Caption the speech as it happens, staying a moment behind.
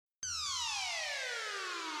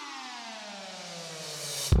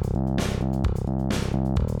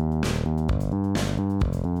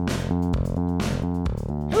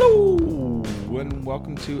Hello, and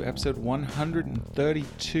welcome to episode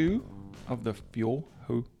 132 of the Fuel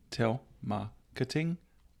Hotel Marketing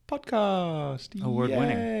Podcast.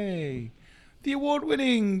 Award-winning. Yay. The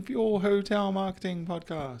award-winning Fuel Hotel Marketing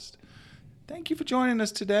Podcast. Thank you for joining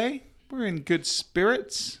us today. We're in good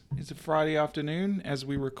spirits. It's a Friday afternoon as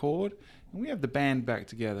we record, and we have the band back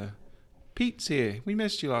together. Pete's here. We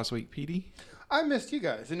missed you last week, Petey. I missed you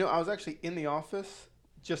guys. You know, I was actually in the office,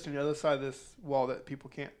 just on the other side of this wall that people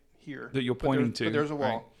can't hear. That you're pointing to. But there's a wall.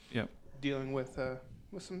 Right. Yep. Dealing with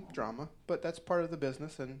some drama, but that's part of the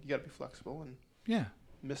business, and you got to be flexible and Yeah.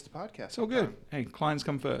 miss the podcast. It's all good. Hey, clients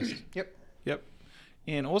come first. Yep.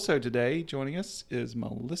 And also today, joining us is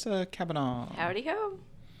Melissa Kavanaugh. Howdy ho.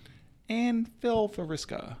 And Phil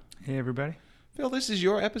Fariska. Hey, everybody. Phil, this is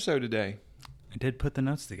your episode today. I did put the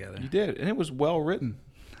notes together. You did, and it was well written.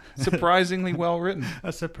 Surprisingly well written.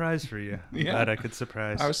 A surprise for you. Yeah. Glad I could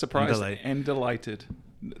surprise. I was surprised and delight. and delighted.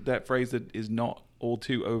 That phrase that is not all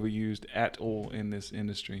too overused at all in this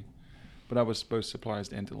industry. But I was both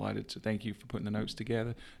surprised and delighted, so thank you for putting the notes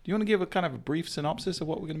together. Do you want to give a kind of a brief synopsis of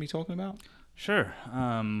what we're going to be talking about? Sure.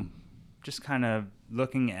 Just kind of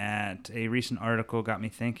looking at a recent article got me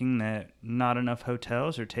thinking that not enough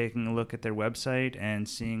hotels are taking a look at their website and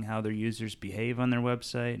seeing how their users behave on their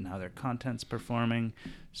website and how their content's performing.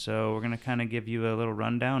 So we're going to kind of give you a little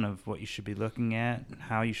rundown of what you should be looking at,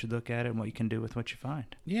 how you should look at it, and what you can do with what you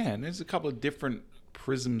find. Yeah, and there's a couple of different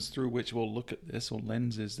prisms through which we'll look at this, or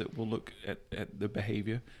lenses that will look at the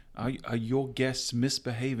behavior. Are your guests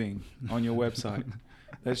misbehaving on your website?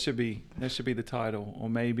 That should be the title. Or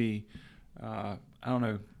maybe, I don't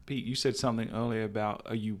know, Pete, you said something earlier about,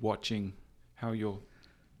 are you watching how your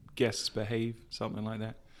guests behave? Something like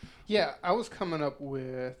that. Yeah, I was coming up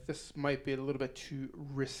with, this might be a little bit too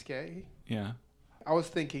risque. Yeah. I was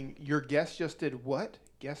thinking, your guest just did what?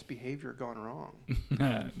 Guest behavior gone wrong.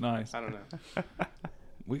 Nice. I don't know.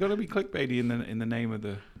 We got to be clickbaity in the name of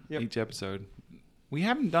each episode. We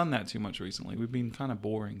haven't done that too much recently. We've been kind of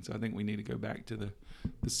boring, so I think we need to go back to the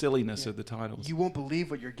silliness of the titles. You won't believe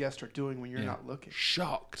what your guests are doing when you're not looking.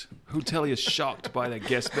 Shocked. Hotelier shocked by their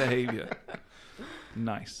guest behavior.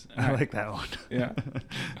 Nice. I like that one. Yeah.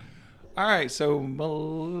 All right, so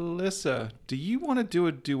Melissa, do you want to do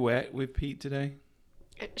a duet with Pete today?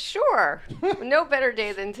 Sure. No better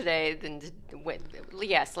day than today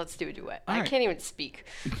yes, let's do a duet. All I right. can't even speak.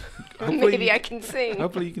 Hopefully Maybe you- I can sing.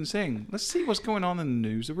 Hopefully you can sing. Let's see what's going on in the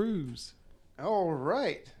news-a-roos. All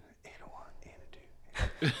right. And a one,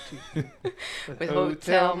 and a two. With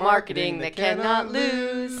hotel marketing that cannot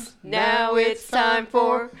lose. Now it's time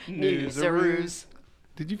for News-a-roos.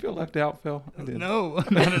 Did you feel left out, Phil? I did. No,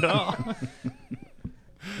 not at all.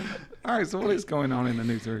 All right, so what is going on in the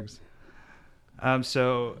news-a-roos?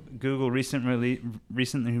 So Google recently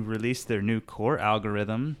released their new core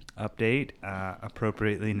algorithm update,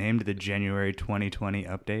 appropriately named the January 2020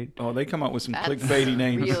 update. Oh, they come up with some That's clickbaity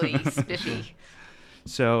names. Really spiffy.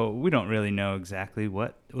 So we don't really know exactly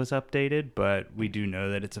what was updated, but we do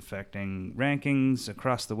know that it's affecting rankings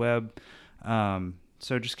across the web.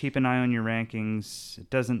 So just keep an eye on your rankings. It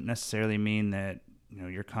doesn't necessarily mean that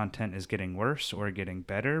your content is getting worse or getting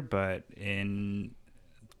better, but in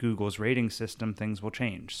Google's rating system, things will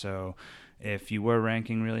change. So if you were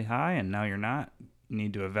ranking really high and now you're not, you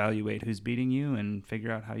need to evaluate who's beating you and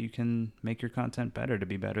figure out how you can make your content better to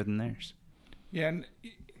be better than theirs. Yeah, and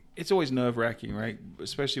it's always nerve-wracking, right?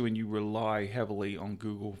 Especially when you rely heavily on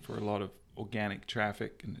Google for a lot of organic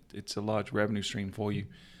traffic, and it's a large revenue stream for you.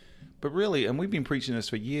 But really, and we've been preaching this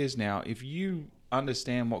for years now, if you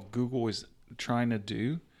understand what Google is trying to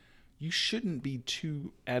do, you shouldn't be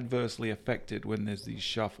too adversely affected when there's these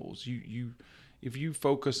shuffles. If you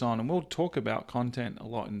focus on, and we'll talk about content a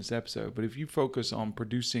lot in this episode, but if you focus on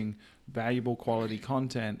producing valuable quality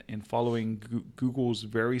content and following Google's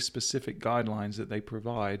very specific guidelines that they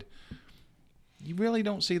provide, you really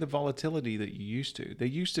don't see the volatility that you used to. There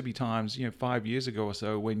used to be times, 5 years ago or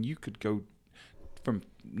so, when you could go from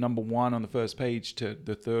number one on the first page to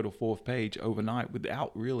the third or fourth page overnight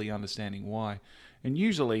without really understanding why. And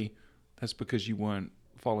usually that's because you weren't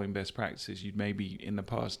following best practices. You'd maybe in the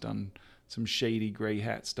past done some shady gray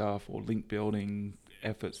hat stuff or link building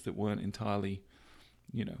efforts that weren't entirely,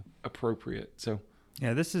 appropriate. So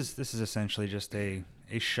yeah, this is essentially just a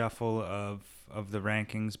shuffle of the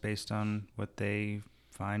rankings based on what they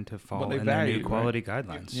find to fall in their new quality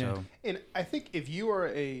guidelines. Yeah. So And I think if you are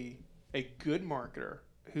a good marketer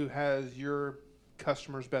who has your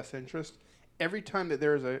customer's best interest, every time that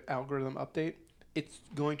there is an algorithm update, it's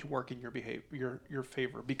going to work in your behavior, your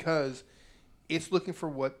favor, because it's looking for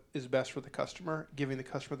what is best for the customer, giving the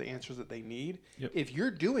customer the answers that they need. Yep. If you're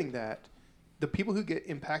doing that, the people who get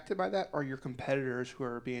impacted by that are your competitors who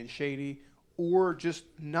are being shady or just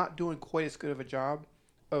not doing quite as good of a job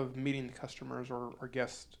of meeting the customers or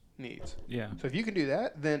guest needs. Yeah. So if you can do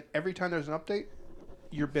that, then every time there's an update,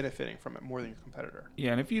 you're benefiting from it more than your competitor.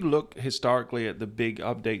 Yeah, and if you look historically at the big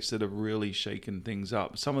updates that have really shaken things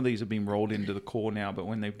up, some of these have been rolled into the core now, but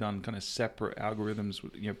when they've done kind of separate algorithms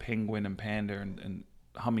with, Penguin and Panda and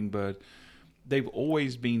Hummingbird, they've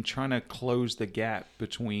always been trying to close the gap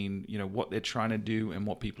between, what they're trying to do and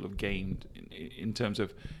what people have gained in terms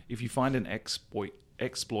of if you find an exploit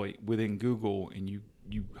within Google and you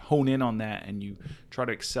hone in on that and you try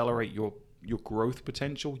to accelerate your growth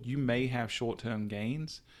potential, you may have short-term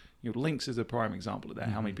gains. Links is a prime example of that.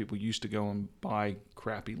 Mm-hmm. How many people used to go and buy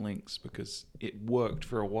crappy links because it worked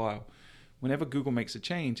for a while. Whenever Google makes a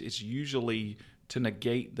change, it's usually to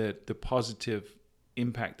negate the positive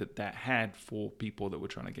impact that had for people that were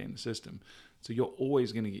trying to gain the system. So you're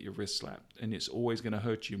always going to get your wrist slapped, and it's always going to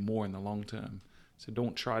hurt you more in the long term. So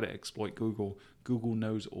don't try to exploit Google. Google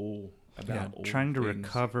knows all about all trying to things.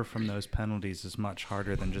 recover from those penalties is much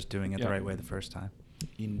harder than just doing it the right way the first time.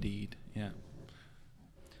 Indeed, yeah.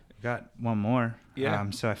 Got one more. Yeah.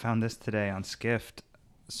 So I found this today on Skift.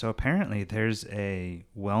 So apparently there's a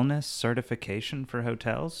wellness certification for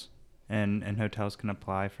hotels, and hotels can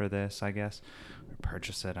apply for this, I guess, or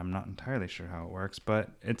purchase it. I'm not entirely sure how it works, but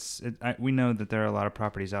we know that there are a lot of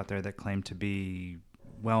properties out there that claim to be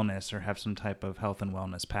wellness or have some type of health and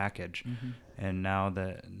wellness package. Mm-hmm. And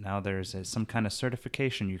now there's some kind of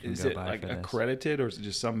certification you can go buy for this. Is it like accredited, or is it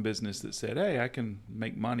just some business that said, hey, I can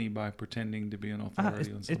make money by pretending to be an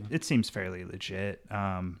authority on something? It seems fairly legit.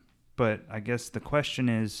 But I guess the question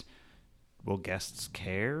is, will guests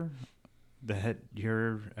care that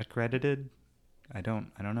you're accredited? I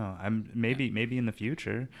don't know. Maybe in the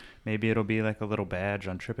future, maybe it'll be like a little badge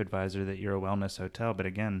on TripAdvisor that you're a wellness hotel. But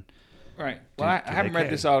again, right. Well, I haven't read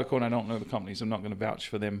this article, and I don't know the company, so I'm not going to vouch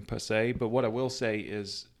for them per se. But what I will say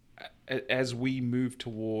is, as we move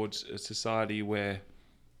towards a society where,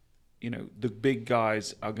 the big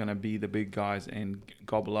guys are going to be the big guys and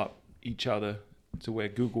gobble up each other, to where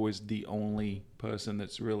Google is the only person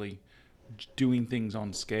that's really doing things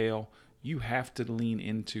on scale, you have to lean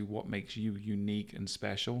into what makes you unique and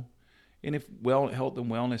special. And if health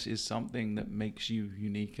and wellness is something that makes you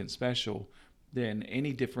unique and special, then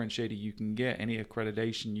any differentiator you can get, any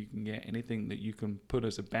accreditation you can get, anything that you can put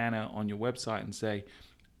as a banner on your website and say,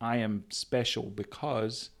 I am special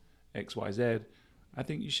because XYZ, I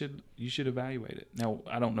think you should evaluate it. Now,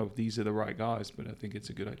 I don't know if these are the right guys, but I think it's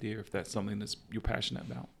a good idea if that's something that you're passionate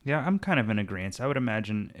about. Yeah, I'm kind of in agreement. I would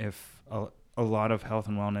imagine if a lot of health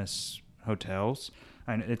and wellness hotels,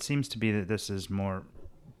 and it seems to be that this is more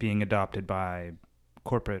being adopted by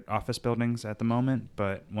corporate office buildings at the moment,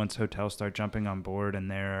 but once hotels start jumping on board and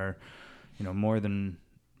there are more than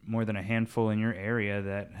a handful in your area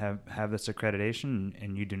that have this accreditation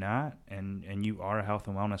and you do not, and you are a health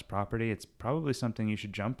and wellness property, it's probably something you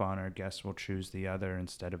should jump on, or guests will choose the other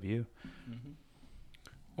instead of you. Mm-hmm.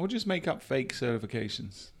 Or just make up fake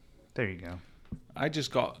certifications. There you go. I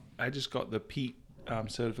just got the PEAT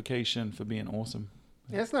certification for being awesome.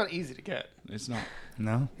 Yeah, it's not easy to get. It's not.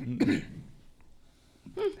 No.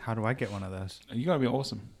 How do I get one of those? You gotta be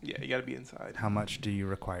awesome. Yeah, you gotta be inside. How much do you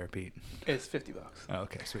require, Pete? It's $50. Oh,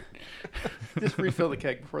 okay, sweet. Just refill the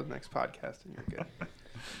keg before the next podcast, and you're good.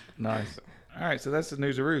 Nice. All right, so that's the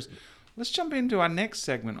news of Ruse. Let's jump into our next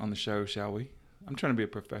segment on the show, shall we? I'm trying to be a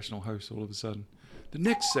professional host all of a sudden. The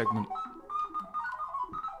next segment.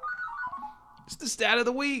 It's the stat of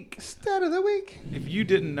the week. Stat of the week. If you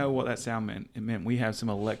didn't know what that sound meant, it meant we have some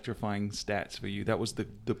electrifying stats for you. That was the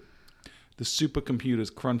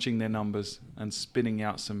supercomputers crunching their numbers and spitting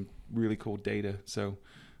out some really cool data. So,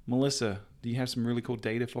 Melissa, do you have some really cool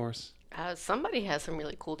data for us? Somebody has some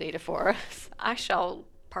really cool data for us. I shall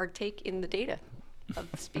partake in the data.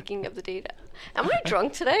 Speaking of the data. Am I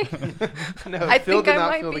drunk today? No, I Phil think did I not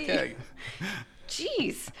might fill be. the keg.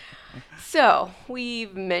 Jeez. So,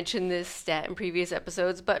 we've mentioned this stat in previous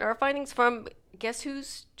episodes, but our findings from guess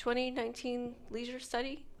whose 2019 leisure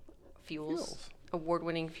study? Fuels.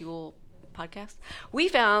 Award-winning fuel podcast. We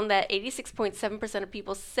found that 86.7% of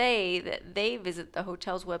people say that they visit the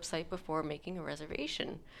hotel's website before making a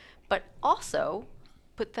reservation. But also,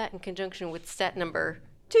 put that in conjunction with stat number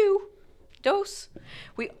 2, dose.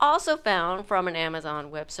 We also found from an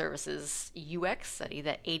Amazon Web Services UX study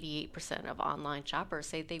that 88% of online shoppers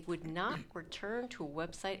say they would not return to a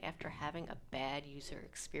website after having a bad user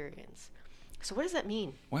experience. So what does that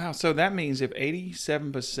mean? Wow, so that means if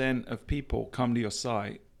 87% of people come to your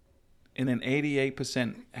site and then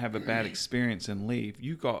 88% have a bad experience and leave,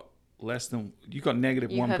 you got negative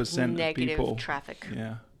 1% of negative people. Traffic.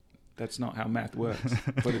 Yeah, that's not how math works,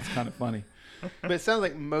 but it's kind of funny. But it sounds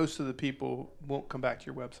like most of the people won't come back to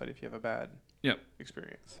your website if you have a bad Yep,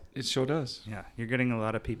 experience. it sure does. Yeah, you're getting a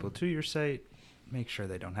lot of people to your site. Make sure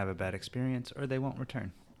they don't have a bad experience or they won't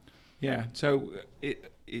return. Yeah, so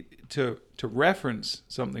to reference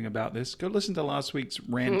something about this, go listen to last week's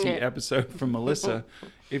ranty episode from Melissa.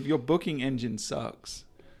 If your booking engine sucks,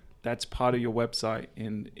 that's part of your website,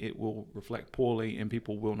 and it will reflect poorly, and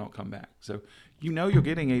people will not come back. So you're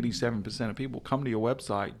getting 87% of people come to your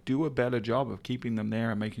website. Do a better job of keeping them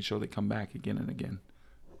there and making sure they come back again and again.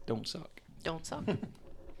 Don't suck. Don't suck.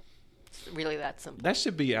 It's really that simple. That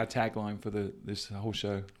should be our tagline for this whole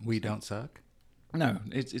show. We don't suck. No,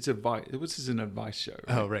 it's advice. This is an advice show.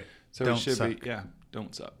 Right? Oh, right. So Don't it should suck. be,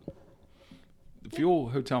 don't suck. The Fuel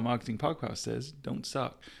Hotel Marketing Podcast says, don't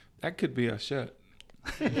suck. That could be our shirt.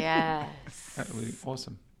 Yes. That would be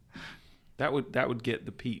awesome. That would get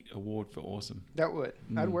the Pete Award for awesome. That would.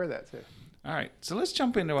 I'd wear that too. All right, so let's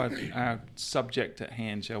jump into our subject at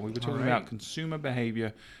hand, shall we? We're talking about consumer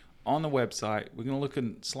behavior on the website. We're going to look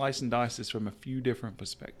and slice and dice this from a few different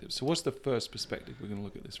perspectives. So what's the first perspective we're going to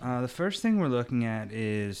look at this from? The first thing we're looking at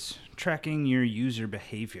is tracking your user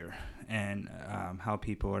behavior and how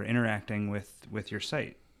people are interacting with your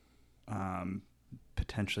site.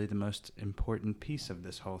 Potentially the most important piece of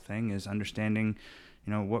this whole thing is understanding,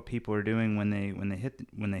 what people are doing when they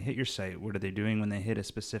hit your site. What are they doing when they hit a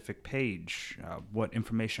specific page? What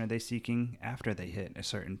information are they seeking after they hit a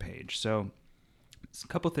certain page? So there's a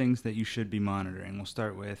couple things that you should be monitoring. We'll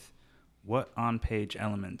start with what on-page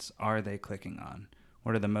elements are they clicking on?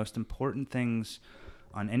 What are the most important things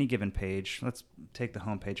on any given page? Let's take the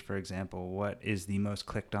homepage, for example. What is the most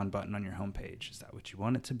clicked on button on your homepage? Is that what you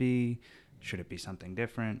want it to be? Should it be something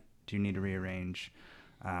different? Do you need to rearrange?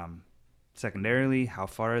 Secondarily, how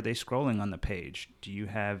far are they scrolling on the page? Do you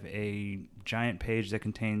have a giant page that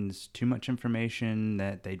contains too much information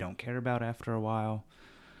that they don't care about after a while?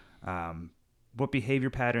 What behavior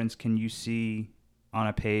patterns can you see on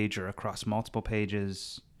a page or across multiple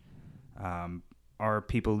pages? Are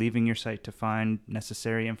people leaving your site to find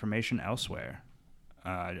necessary information elsewhere?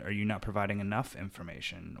 Are you not providing enough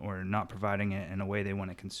information or not providing it in a way they want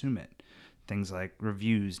to consume it? Things like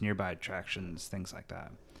reviews, nearby attractions, things like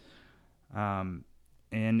that.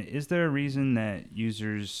 And is there a reason that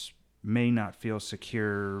users may not feel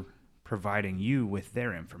secure providing you with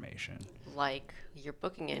their information? Like your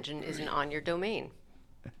booking engine isn't on your domain.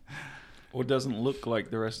 Or doesn't look like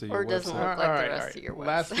the rest of your Or website. doesn't look like the rest of your website.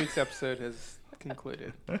 Last week's episode has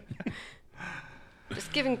concluded.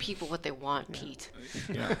 Just giving people what they want, Pete.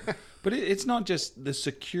 Yeah, but it's not just the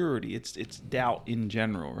security; it's doubt in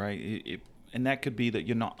general, right? And that could be that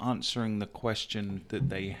you're not answering the question that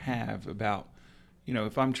they have about,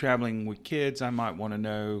 if I'm traveling with kids, I might want to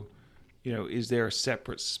know, is there a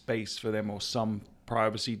separate space for them or some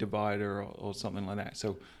privacy divider or something like that?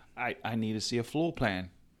 So I need to see a floor plan.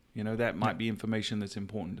 That might be information that's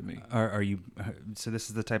important to me. Are you? So this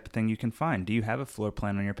is the type of thing you can find. Do you have a floor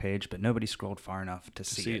plan on your page, but nobody scrolled far enough to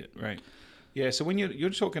see it? Right. Yeah. So when you're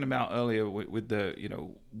talking about earlier with the,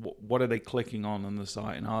 what are they clicking on the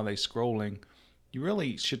site and are they scrolling? You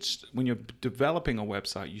really should, when you're developing a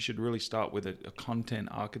website, you should really start with a content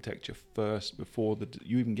architecture first before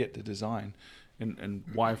you even get to design and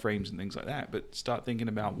wireframes and things like that. But start thinking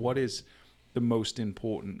about what is the most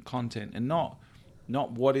important content and not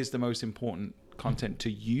what is the most important content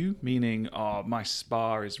to you, meaning, my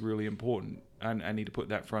spa is really important. I need to put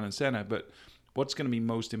that front and center. But what's going to be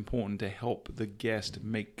most important to help the guest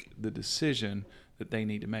make the decision that they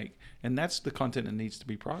need to make? And that's the content that needs to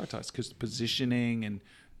be prioritized, because the positioning and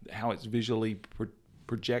how it's visually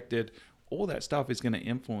projected, all that stuff is going to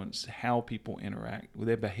influence how people interact with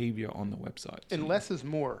their behavior on the website. And less is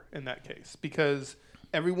more in that case, because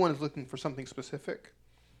everyone is looking for something specific.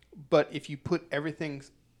 But if you put everything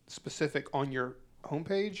specific on your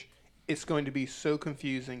homepage, it's going to be so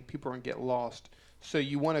confusing. People are going to get lost. So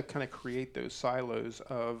you want to kind of create those silos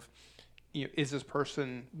of, is this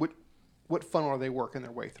person, what funnel are they working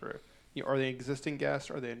their way through? Are they an existing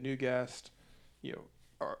guest? Are they a new guest?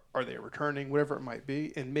 Are they returning? Whatever it might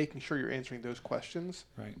be, and making sure you're answering those questions,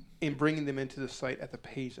 Right. and bringing them into the site at the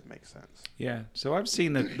page that makes sense. Yeah. So I've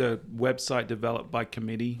seen the website developed by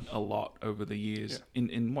committee a lot over the years. Yeah.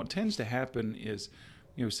 And what tends to happen is,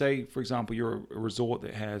 say, for example, you're a resort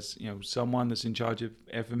that has, someone that's in charge of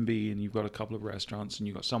F&B, and you've got a couple of restaurants, and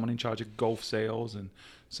you've got someone in charge of golf sales, and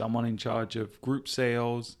someone in charge of group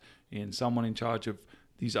sales, and someone in charge of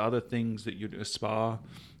these other things that you do, a spa.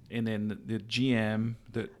 and then the GM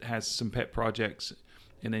that has some pet projects,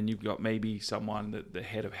 and then you've got maybe someone that the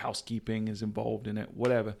head of housekeeping is involved in it,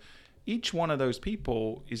 whatever. Each one of those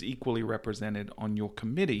people is equally represented on your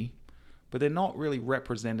committee, but they're not really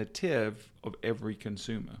representative of every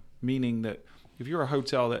consumer. Meaning that if you're a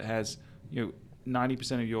hotel that has,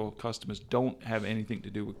 90% of your customers don't have anything to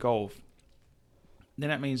do with golf, then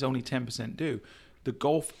that means only 10% do. The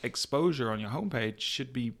golf exposure on your homepage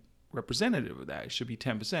should be representative of that. It should be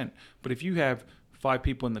 10%. But if you have 5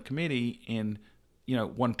 people in the committee and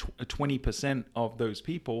 20% of those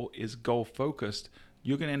people is golf focused,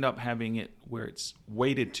 you're going to end up having it where it's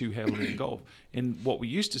weighted too heavily in golf. And what we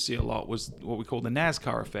used to see a lot was what we call the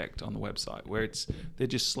NASCAR effect on the website, where they're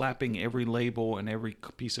just slapping every label and every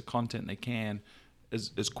piece of content they can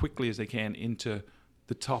as quickly as they can into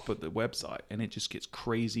the top of the website. And it just gets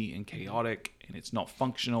crazy and chaotic, and it's not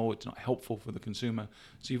functional. It's not helpful for the consumer.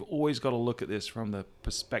 So you've always got to look at this from the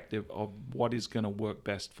perspective of what is going to work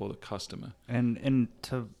best for the customer. And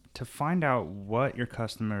to find out what your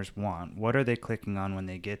customers want, what are they clicking on when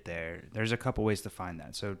they get there, there's a couple ways to find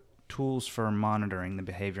that. So tools for monitoring the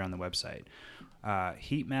behavior on the website.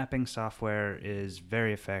 Heat mapping software is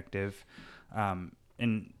very effective.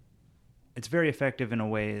 And it's very effective in a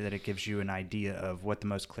way that it gives you an idea of what the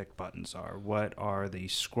most clicked buttons are. What are the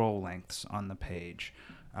scroll lengths on the page?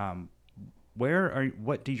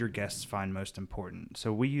 What do your guests find most important?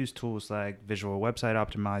 So we use tools like Visual Website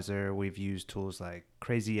Optimizer. We've used tools like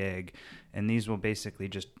Crazy Egg, and these will basically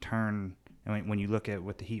just turn. When you look at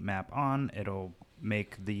with the heat map on, it'll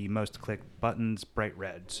make the most clicked buttons bright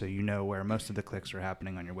red, so you know where most of the clicks are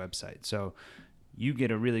happening on your website. So you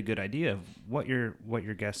get a really good idea of what your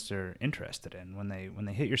guests are interested in when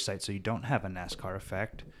they hit your site. So you don't have a NASCAR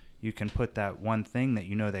effect. You can put that one thing that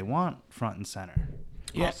you know they want front and center.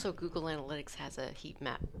 Yeah. Also, Google Analytics has a heat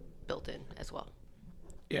map built in as well.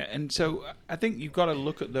 Yeah, and so I think you've got to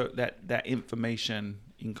look at that information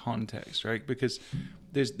in context, right? Because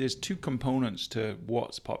there's 2 components to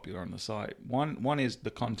what's popular on the site. One is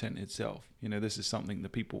the content itself. This is something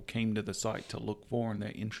that people came to the site to look for and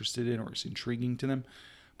they're interested in, or it's intriguing to them.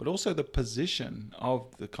 But also the position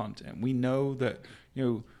of the content. We know that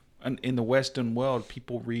in the Western world,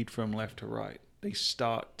 people read from left to right. They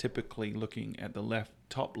start typically looking at the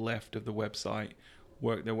top left of the website,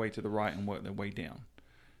 work their way to the right, and work their way down.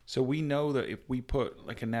 So we know that if we put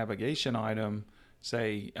like a navigation item,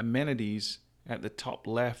 say amenities, at the top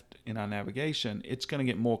left in our navigation, it's going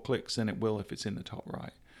to get more clicks than it will if it's in the top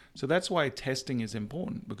right. So that's why testing is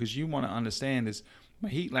important, because you want to understand is my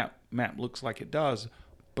heat map looks like it does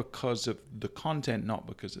because of the content, not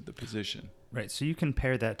because of the position. Right. So you can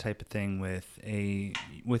pair that type of thing with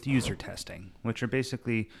user testing, which are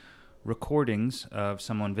basically recordings of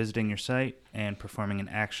someone visiting your site and performing an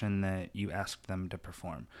action that you asked them to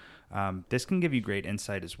perform. This can give you great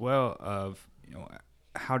insight as well of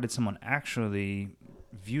how did someone actually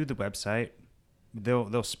view the website.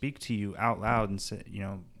 They'll speak to you out loud and say,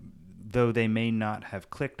 though they may not have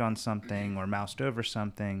clicked on something or moused over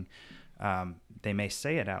something, they may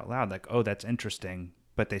say it out loud, like, "Oh, that's interesting,"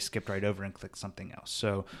 but they skipped right over and clicked something else.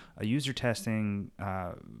 So a user testing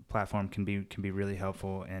platform can be really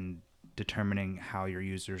helpful in determining how your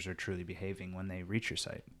users are truly behaving when they reach your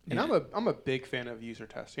site. And I'm a big fan of user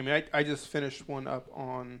testing. I just finished one up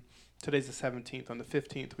on, today's the 17th. On the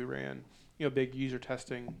 15th, we ran a big user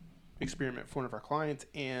testing experiment for one of our clients,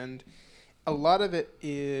 and a lot of it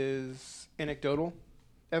is anecdotal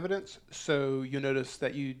evidence. So you'll notice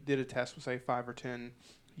that you did a test with, say, 5 or 10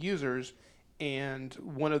 users, and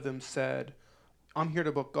one of them said, "I'm here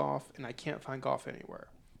to book golf, and I can't find golf anywhere."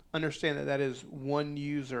 Understand that is one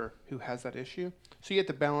user who has that issue. So you have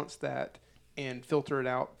to balance that and filter it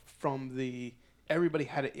out from everybody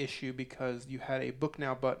had an issue because you had a book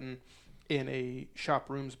now button and a shop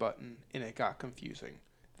rooms button, and it got confusing.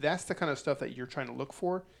 That's the kind of stuff that you're trying to look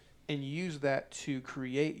for, and use that to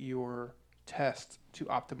create your test to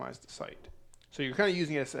optimize the site. So you're kind of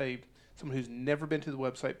using it as someone who's never been to the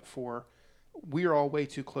website before. We're all way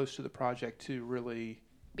too close to the project to really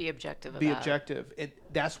be objective. And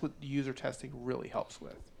that's what user testing really helps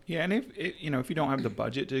with. Yeah, and if you don't have the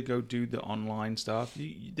budget to go do the online stuff,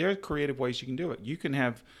 there are creative ways you can do it. You can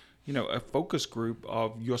have, a focus group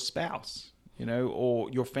of your spouse, or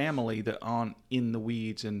your family that aren't in the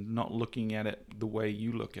weeds and not looking at it the way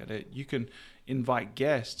you look at it. You can invite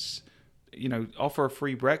guests, offer a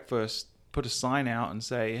free breakfast, put a sign out and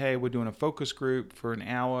say, "Hey, we're doing a focus group for an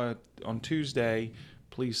hour on Tuesday.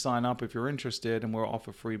 Please sign up if you're interested, and we'll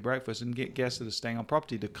offer free breakfast," and get guests that are staying on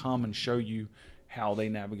property to come and show you how they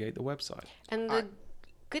navigate the website. And the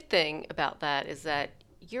good thing about that is that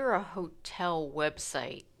you're a hotel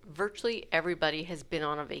website virtually everybody has been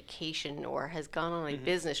on a vacation or has gone on a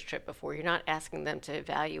business trip before. You're not asking them to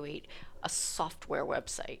evaluate a software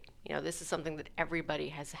website. This is something that everybody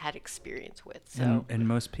has had experience with. So, and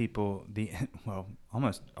most people,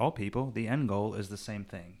 almost all people, the end goal is the same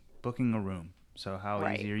thing: booking a room. So how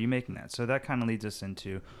easy are you making that? So that kind of leads us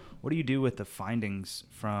into, what do you do with the findings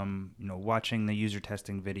from watching the user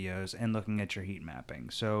testing videos and looking at your heat mapping?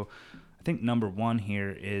 So I think number one here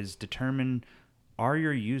is determine, are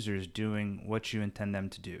your users doing what you intend them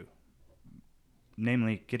to do?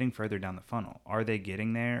 Namely, getting further down the funnel. Are they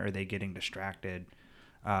getting there? Are they getting distracted?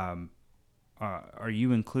 Are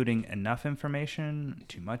you including enough information?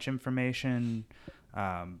 Too much information?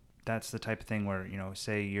 That's the type of thing where,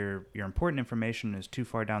 say your important information is too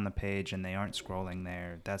far down the page and they aren't scrolling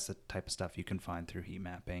there. That's the type of stuff you can find through heat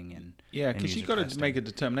mapping and because you got to make a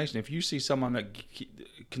determination. If you see someone that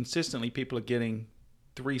consistently people are getting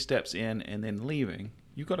 3 steps in and then leaving,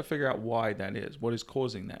 you've got to figure out why that is. What is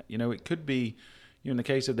causing that? It could be, in the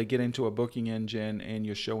case of they get into a booking engine and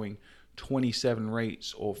you're showing 27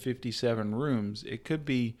 rates or 57 rooms, it could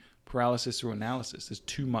be paralysis through analysis. There's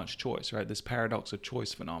too much choice, right? This paradox of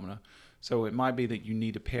choice phenomena. So it might be that you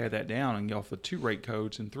need to pare that down and offer 2 rate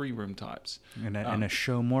codes and 3 room types. And a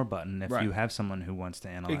show more button if you have someone who wants to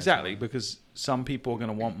analyze. Exactly, because some people are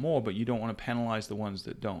going to want more, but you don't want to penalize the ones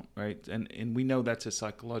that don't, right? And we know that's a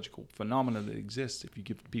psychological phenomenon that exists. If you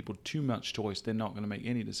give people too much choice, they're not going to make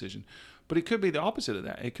any decision. But it could be the opposite of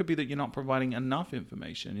that. It could be that you're not providing enough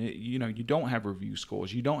information. You don't have review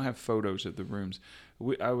scores. You don't have photos of the rooms.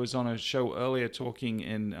 I was on a show earlier talking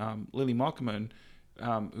in Lily Mockerman,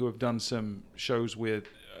 who have done some shows with,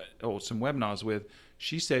 or some webinars with.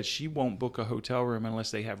 She said she won't book a hotel room unless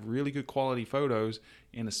they have really good quality photos,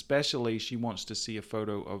 and especially she wants to see a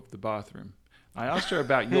photo of the bathroom. I asked her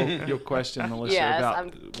about your question, Melissa,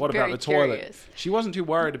 about the toilet. Curious. She wasn't too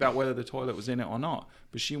worried about whether the toilet was in it or not,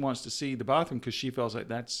 but she wants to see the bathroom because she feels like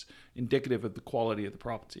that's indicative of the quality of the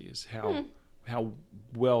property, is how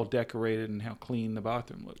well decorated and how clean the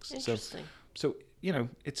bathroom looks. Interesting. So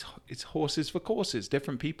it's horses for courses.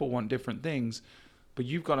 Different people want different things, but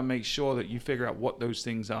you've got to make sure that you figure out what those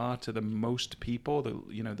things are to the most people,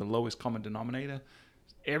 the lowest common denominator.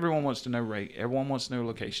 Everyone wants to know rate. Everyone wants to know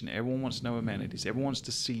location. Everyone wants to know amenities. Everyone wants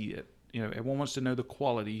to see it. Everyone wants to know the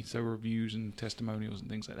quality, so reviews and testimonials and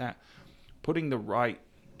things like that. Putting the right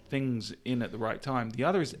things in at the right time. The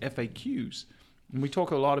other is FAQs. And we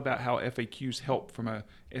talk a lot about how FAQs help from a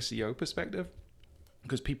SEO perspective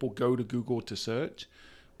because people go to Google to search.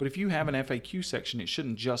 But if you have an FAQ section, it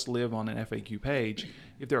shouldn't just live on an FAQ page.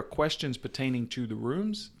 If there are questions pertaining to the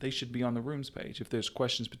rooms, they should be on the rooms page. If there's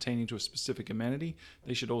questions pertaining to a specific amenity,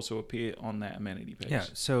 they should also appear on that amenity page. Yeah,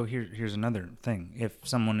 so here's another thing. If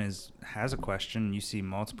someone has a question, you see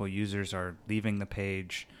multiple users are leaving the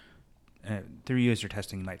page. Through user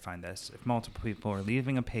testing, you might find this. If multiple people are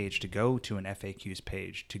leaving a page to go to an FAQs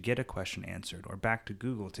page to get a question answered, or back to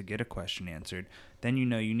Google to get a question answered, then you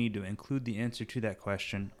need to include the answer to that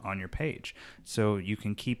question on your page so you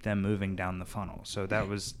can keep them moving down the funnel. So that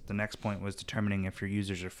was the next point, was determining if your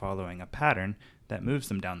users are following a pattern that moves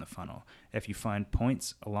them down the funnel. If you find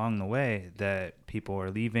points along the way that people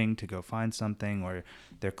are leaving to go find something, or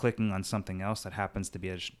they're clicking on something else that happens to be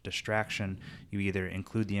a distraction, you either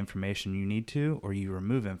include the information you need to, or you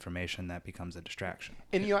remove information that becomes a distraction.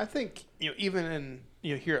 And I think even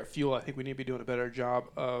in here at Fuel, I think we need to be doing a better job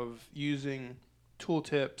of using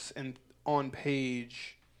tooltips and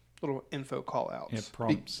on-page little info call-outs. Yeah,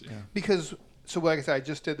 prompts. Because, so like I said, I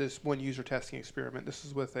just did this one user testing experiment. This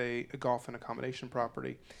is with a golf and accommodation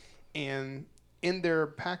property. And in their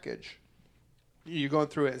package, you're going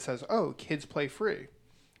through it, it says, kids play free,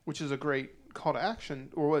 which is a great call to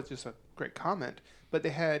action, or was just a great comment. But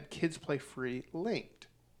they had kids play free linked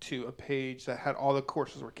to a page that had all the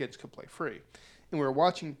courses where kids could play free. And we were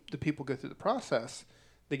watching the people go through the process.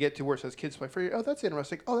 They get to where it says kids play free. Oh, that's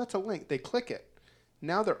interesting. Oh, that's a link. They click it.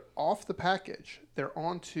 Now they're off the package. They're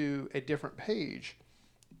onto a different page,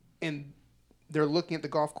 and they're looking at the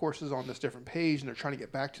golf courses on this different page, and they're trying to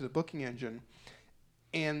get back to the booking engine.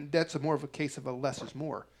 And that's more of a case of a less is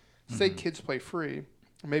more. Say kids play free,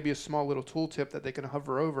 or maybe a small little tooltip that they can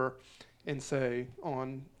hover over and say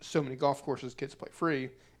on so many golf courses kids play free,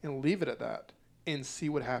 and leave it at that. And see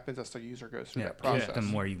what happens as the user goes through that process. Get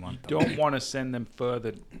them where you want them. Don't want to send them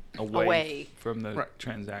further away from the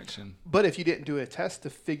transaction. But if you didn't do a test to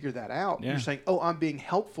figure that out, you're saying, I'm being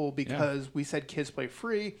helpful because we said kids play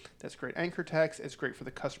free. That's great anchor text. It's great for the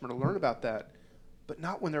customer to learn about that. But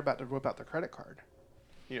not when they're about to whip out their credit card.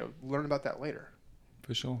 Learn about that later.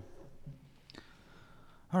 For sure.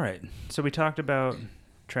 All right. So we talked about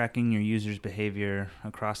tracking your users' behavior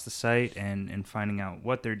across the site and finding out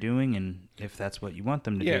what they're doing and if that's what you want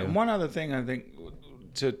them to do. Yeah, and one other thing I think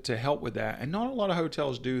to help with that, and not a lot of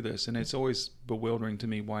hotels do this, and it's always bewildering to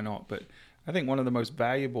me why not, but I think one of the most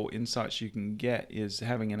valuable insights you can get is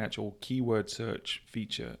having an actual keyword search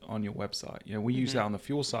feature on your website. You know, we use that on the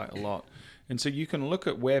Fuel site a lot. And so you can look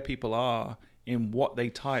at where people are in what they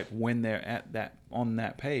type when they're at that on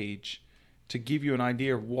that page to give you an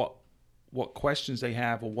idea of what questions they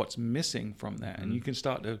have or what's missing from that. And you can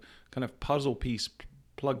start to kind of puzzle piece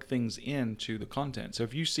plug things into the content. So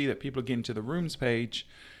if you see that people are getting to the rooms page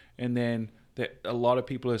and then that a lot of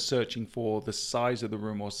people are searching for the size of the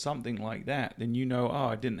room or something like that, then you know,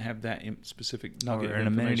 I didn't have that specific nugget or of an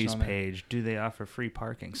information amenities on there. page. Do they offer free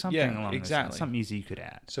parking? Something along those lines. Something easy you could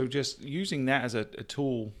add. So just using that as a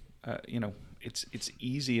tool, it's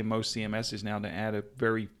easy in most CMSs now to add a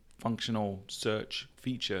very functional search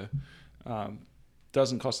feature.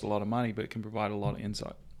 Doesn't cost a lot of money, but it can provide a lot of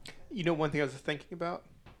insight. You know, one thing I was thinking about?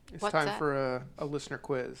 It's What's time that? for a listener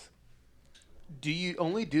quiz. Do you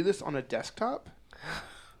only do this on a desktop?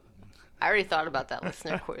 I already thought about that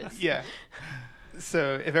listener quiz. Yeah.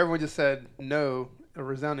 So if everyone just said no, a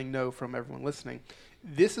resounding no from everyone listening,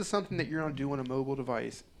 this is something that you're going to do on a mobile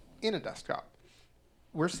device in a desktop.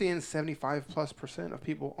 We're seeing 75+% of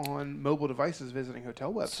people on mobile devices visiting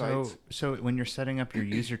hotel websites. So when you're setting up your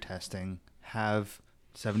user testing, have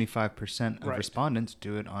 75% of Right. respondents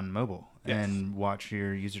do it on mobile Yes. and watch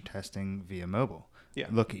your user testing via mobile. Yeah.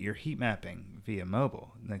 Look at your heat mapping via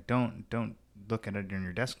mobile. Like don't look at it on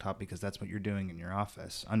your desktop because that's what you're doing in your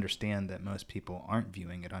office. Understand that most people aren't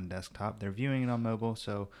viewing it on desktop. They're viewing it on mobile,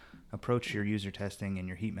 so approach your user testing and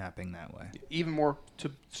your heat mapping that way. Even more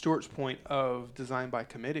to Stuart's point of design by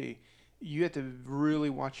committee, you have to really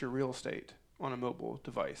watch your real estate on a mobile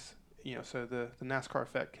device. You know, so the NASCAR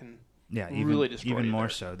effect can really destroy even you more there.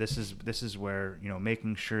 so. This is where,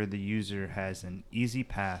 making sure the user has an easy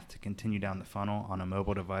path to continue down the funnel on a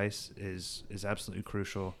mobile device is absolutely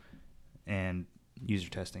crucial, and user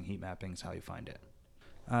testing, heat mapping is how you find it.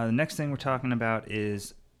 The next thing we're talking about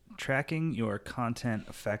is tracking your content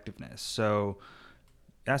effectiveness. So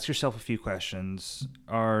ask yourself a few questions.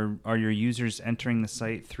 Are your users entering the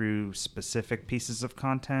site through specific pieces of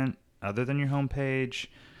content other than your homepage?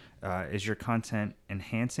 Is your content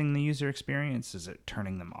enhancing the user experience? Is it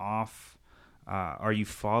turning them off? Are you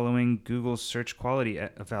following Google's search quality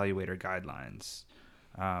evaluator guidelines?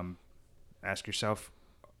 Ask yourself,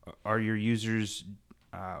 what are your users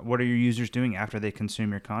doing after they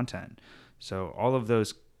consume your content? So all of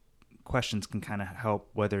those questions can kind of help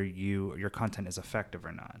whether your content is effective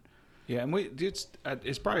or not. Yeah, and it's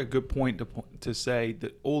probably a good point to say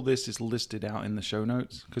that all this is listed out in the show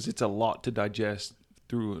notes because it's a lot to digest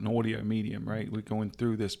through an audio medium, right? We're going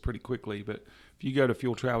through this pretty quickly, but if you go to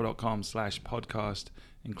fueltravel.com/podcast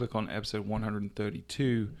and click on episode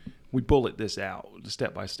 132, we bullet this out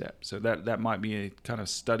step by step. So that might be a kind of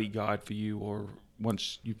study guide for you, or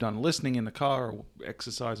once you've done listening in the car or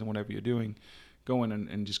exercising, whatever you're doing, going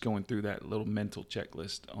and just going through that little mental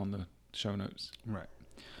checklist on the show notes. Right.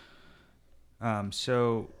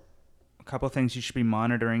 So a couple of things you should be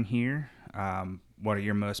monitoring here. What are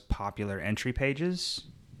your most popular entry pages?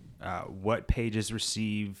 What pages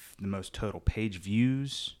receive the most total page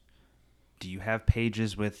views? Do you have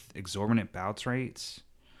pages with exorbitant bounce rates?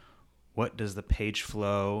 What does the page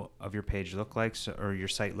flow of your page look like, or your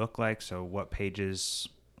site look like? So what pages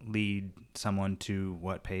lead someone to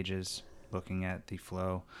what pages, looking at the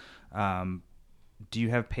flow? Do you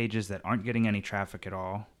have pages that aren't getting any traffic at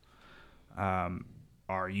all?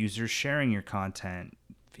 Are users sharing your content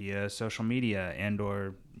via social media and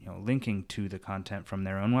or linking to the content from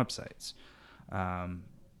their own websites?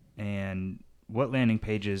 And what landing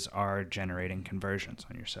pages are generating conversions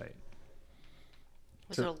on your site?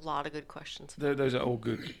 Those are a lot of good questions. Those are all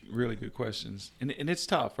good, really good questions. And it's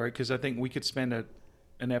tough, right? Because I think we could spend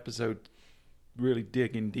an episode really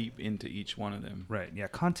digging deep into each one of them. Right. Yeah.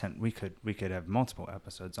 Content we could have multiple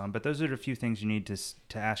episodes on, but those are a few things you need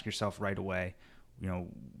to ask yourself right away.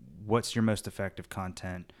 What's your most effective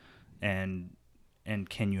content, and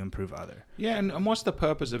can you improve other? Yeah, and what's the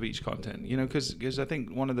purpose of each content? Because I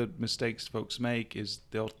think one of the mistakes folks make is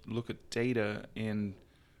they'll look at data and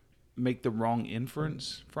make the wrong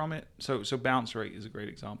inference from it. So bounce rate is a great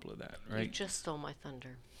example of that, right? You just stole my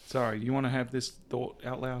thunder. Sorry, you want to have this thought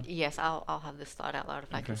out loud? Yes, I'll have this thought out loud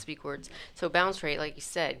if I can speak words. So bounce rate, like you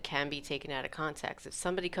said, can be taken out of context. If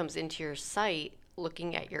somebody comes into your site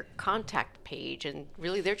looking at your contact page and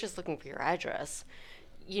really they're just looking for your address,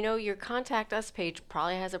 your contact us page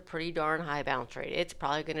probably has a pretty darn high bounce rate. It's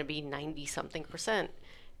probably going to be 90-something%.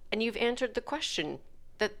 And you've answered the question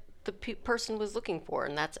the person was looking for,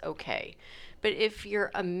 and that's okay. But if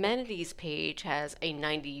your amenities page has a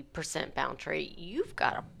 90% bounce rate, you've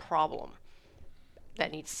got a problem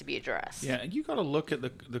that needs to be addressed. Yeah, and you got to look at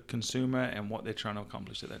the consumer and what they're trying to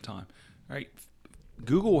accomplish at that time, right?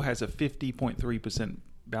 Google has a 50.3%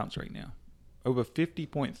 bounce rate now. Over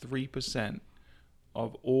 50.3%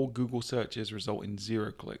 of all Google searches result in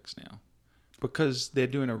 0 clicks now, because they're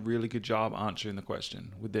doing a really good job answering the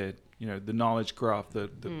question with their, the knowledge graph, the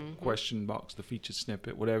question box, the featured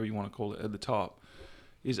snippet, whatever you want to call it at the top,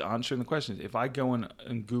 is answering the questions. If I go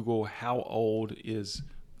and Google how old is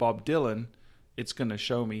Bob Dylan, it's going to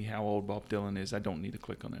show me how old Bob Dylan is. I don't need to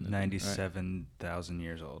click on it. 97,000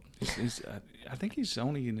 years old. I think he's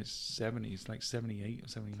only in his 70s, like 78 or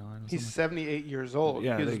 79 or something. He's 78 years old.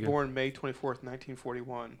 Yeah, he was born May 24th,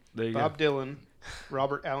 1941. There you Bob Dylan,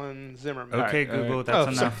 Robert Allen Zimmerman. Okay, Google,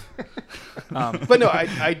 that's enough. But no,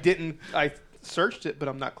 I didn't. I searched it, but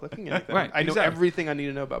I'm not clicking anything. Right, I know exactly. everything I need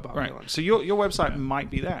to know about Bob Dylan. So your website might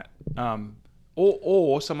be that.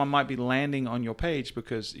 Or someone might be landing on your page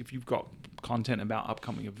because if you've got content about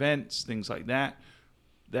upcoming events, things like that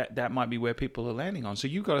might be where people are landing on. So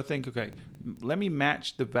you've got to think, okay, let me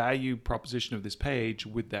match the value proposition of this page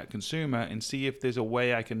with that consumer and see if there's a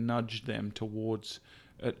way I can nudge them towards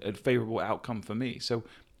a favorable outcome for me. So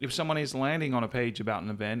if someone is landing on a page about an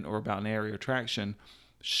event or about an area attraction,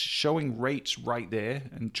 showing rates right there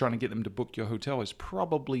and trying to get them to book your hotel is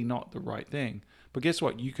probably not the right thing. But guess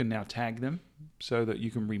what? You can now tag them so that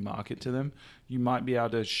you can remarket to them. You might be able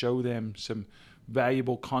to show them some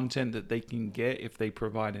valuable content that they can get if they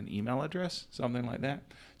provide an email address, something like that.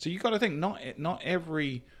 So you got to think not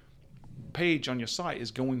every page on your site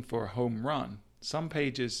is going for a home run. Some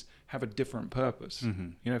pages have a different purpose.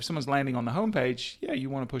 Mm-hmm. If someone's landing on the homepage, you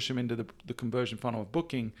want to push them into the conversion funnel of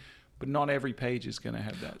booking, but not every page is going to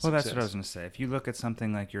have that. Well, that's what I was going to say. If you look at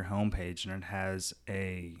something like your homepage and it has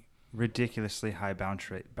a ridiculously high bounce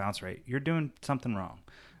rate, you're doing something wrong.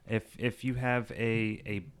 If you have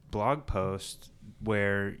a blog post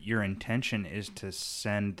where your intention is to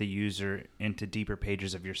send the user into deeper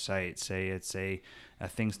pages of your site, say it's a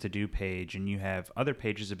things to do page, and you have other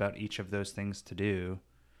pages about each of those things to do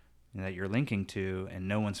that you're linking to, and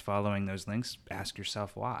no one's following those links, ask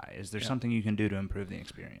yourself why. Is there something you can do to improve the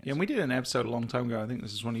experience? Yeah, and we did an episode a long time ago, I think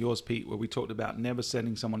this is one of yours, Pete, where we talked about never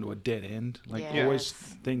sending someone to a dead end. Like, always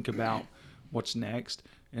think about what's next.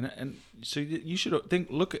 And so you should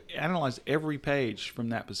analyze every page from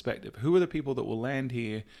that perspective. Who are the people that will land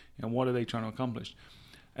here, and what are they trying to accomplish?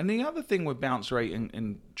 And the other thing with bounce rate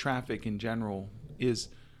and traffic in general is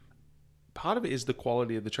part of it is the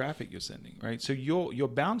quality of the traffic you're sending, right? So your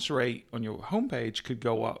bounce rate on your homepage could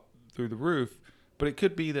go up through the roof, but it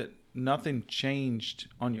could be that nothing changed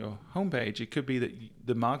on your homepage. It could be that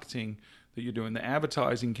the marketing that you're doing, the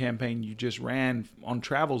advertising campaign you just ran on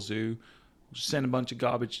Travelzoo, sent a bunch of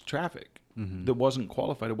garbage traffic that wasn't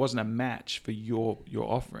qualified. It wasn't a match for your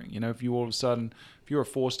offering. If you all of a sudden, if you're a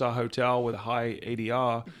 4-star hotel with a high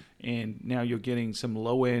ADR and now you're getting some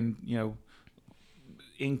low end,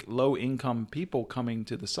 low income people coming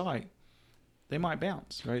to the site, they might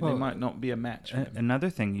bounce, right? Well, they might not be a match. Another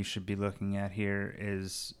thing you should be looking at here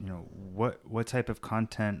is, what type of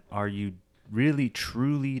content are you really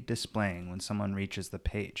truly displaying when someone reaches the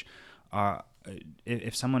page?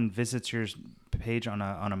 If someone visits your page on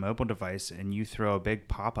a mobile device and you throw a big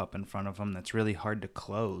pop-up in front of them that's really hard to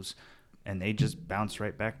close, and they just bounce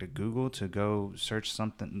right back to Google to go search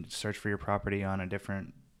for your property on a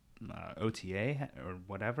different OTA or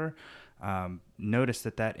whatever, notice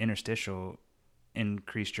that interstitial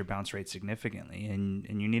increased your bounce rate significantly,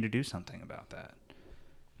 and you need to do something about that.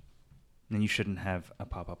 And you shouldn't have a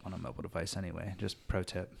pop-up on a mobile device anyway. Just pro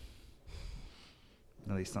tip.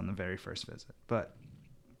 At least on the very first visit. But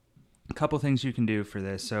a couple things you can do for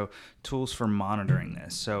this. So tools for monitoring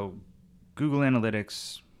this. So Google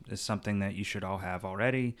Analytics is something that you should all have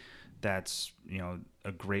already. That's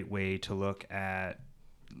a great way to look at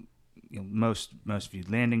most viewed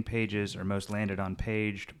landing pages, or most landed on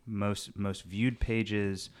page, most viewed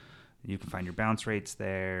pages. You can find your bounce rates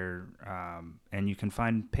there, and you can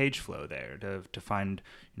find page flow there to find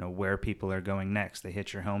where people are going next. They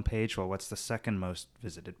hit your home page. Well, what's the second most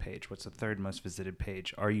visited page? What's the third most visited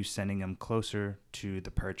page? Are you sending them closer to the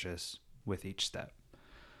purchase with each step?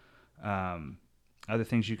 Other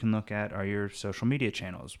things you can look at are your social media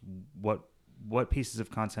channels. What pieces of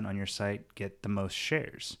content on your site get the most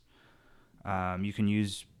shares? You can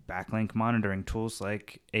use backlink monitoring tools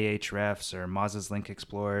like Ahrefs or Moz's Link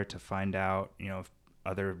Explorer to find out, if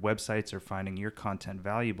other websites are finding your content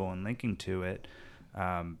valuable and linking to it.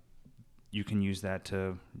 you can use that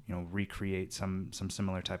to recreate some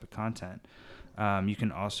similar type of content. You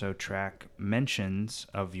can also track mentions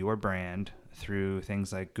of your brand through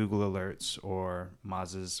things like Google Alerts or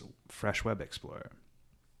Moz's Fresh Web Explorer.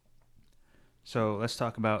 So let's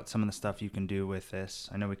talk about some of the stuff you can do with this.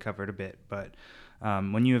 I know we covered a bit, but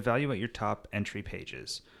when you evaluate your top entry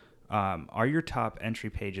pages, are your top entry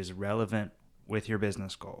pages relevant with your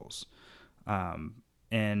business goals?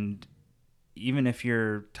 And even if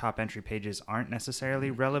your top entry pages aren't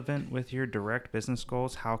necessarily relevant with your direct business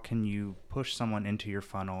goals, how can you push someone into your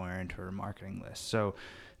funnel or into a marketing list? So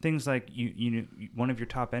things like one of your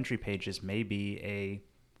top entry pages may be a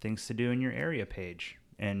things to do in your area page.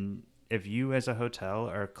 And if you as a hotel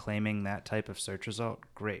are claiming that type of search result,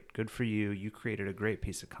 great, good for you. You created a great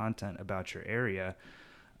piece of content about your area.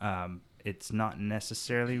 It's not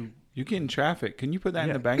necessarily... You getting traffic. Can you put that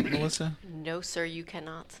in the bank, Melissa? No, sir, you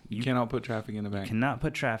cannot. You cannot put traffic in the bank. You cannot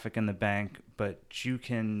put traffic in the bank, but you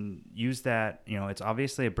can use that. It's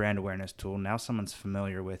obviously a brand awareness tool. Now someone's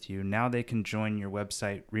familiar with you. Now they can join your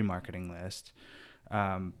website remarketing list.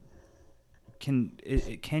 Can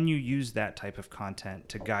you use that type of content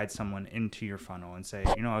to guide someone into your funnel and say,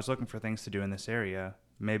 I was looking for things to do in this area.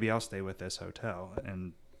 Maybe I'll stay with this hotel.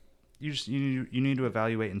 And you need to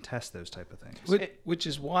evaluate and test those type of things. Which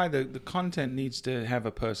is why the content needs to have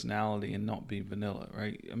a personality and not be vanilla,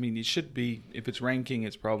 right? I mean, it should be, if it's ranking,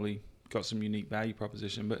 it's probably got some unique value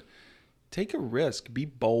proposition, but take a risk, be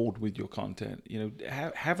bold with your content,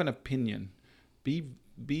 have an opinion,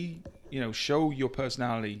 show your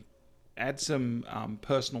personality, add some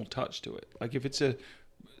personal touch to it. Like if it's a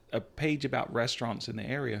page about restaurants in the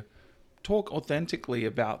area, talk authentically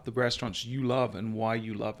about the restaurants you love and why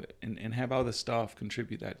you love it, and have other staff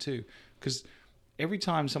contribute that too. Because every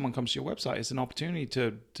time someone comes to your website, it's an opportunity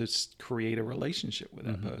to create a relationship with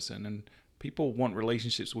that person. And people want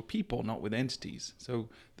relationships with people, not with entities. So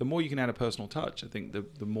the more you can add a personal touch, I think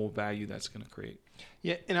the more value that's going to create.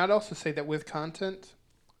 Yeah, and I'd also say that with content,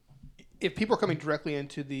 if people are coming directly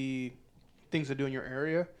into the things to do in your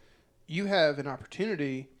area, you have an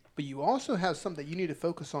opportunity, but you also have something that you need to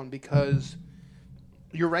focus on because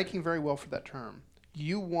you're ranking very well for that term.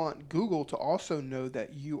 You want Google to also know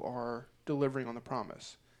that you are delivering on the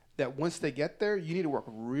promise. That once they get there, you need to work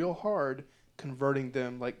real hard converting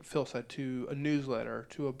them, like Phil said, to a newsletter,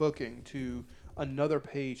 to a booking, to another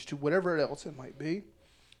page, to whatever else it might be.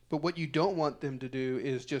 But what you don't want them to do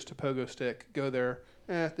is just a pogo stick, go there,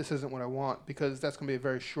 this isn't what I want, because that's going to be a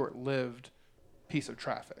very short-lived piece of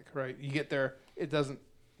traffic, right? You get there, it doesn't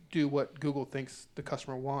do what Google thinks the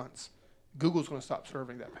customer wants. Google's going to stop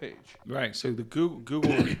serving that page. Right. So the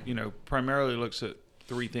Google primarily looks at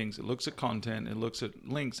three things. It looks at content, it looks at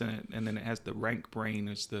links in it, and then it has the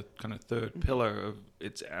RankBrain as the kind of third pillar of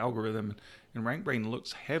its algorithm. And RankBrain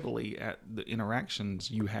looks heavily at the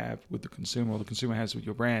interactions you have with the consumer, or the consumer has with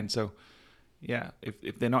your brand. So yeah,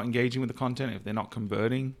 if they're not engaging with the content, if they're not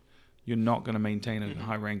converting, you're not going to maintain a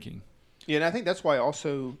high ranking. Yeah, and I think that's why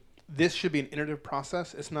also this should be an iterative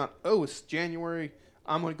process. It's not, it's January,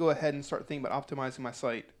 I'm going to go ahead and start thinking about optimizing my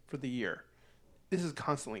site for the year. This is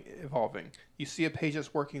constantly evolving. You see a page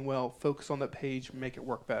that's working well, focus on that page, make it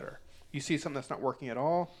work better. You see something that's not working at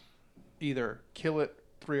all, either kill it,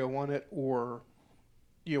 301 it, or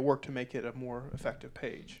work to make it a more effective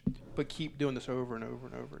page. But keep doing this over and over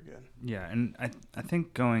and over again. Yeah, and I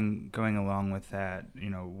think going along with that,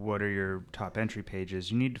 what are your top entry pages?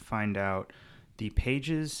 You need to find out the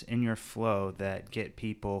pages in your flow that get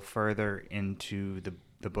people further into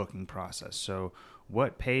the booking process. So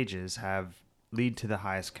what pages lead to the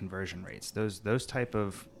highest conversion rates? Those type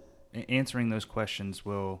of answering those questions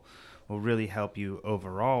will really help you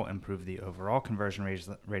overall improve the overall conversion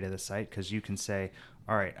rate of the site, because you can say,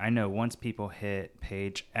 all right, I know once people hit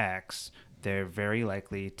page X, they're very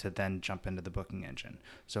likely to then jump into the booking engine.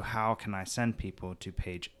 So how can I send people to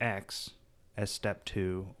page X as step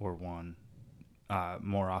 2 or 1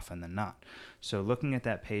 more often than not? So looking at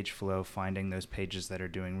that page flow, finding those pages that are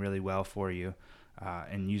doing really well for you,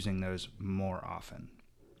 and using those more often.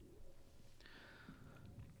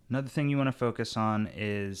 Another thing you want to focus on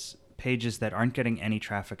is pages that aren't getting any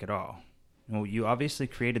traffic at all. Well, you obviously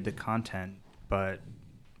created the content, but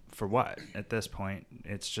for what? At this point,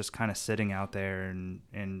 it's just kind of sitting out there and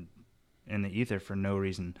in the ether for no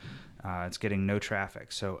reason. It's getting no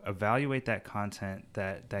traffic. So evaluate that content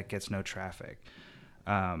that gets no traffic.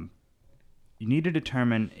 You need to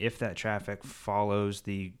determine if that traffic follows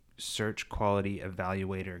the Search Quality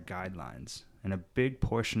Evaluator guidelines. And a big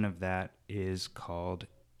portion of that is called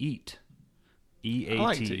EAT. EAT. I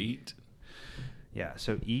like to eat. Yeah,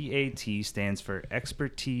 so EAT stands for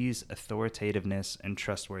expertise, authoritativeness, and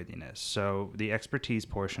trustworthiness. So the expertise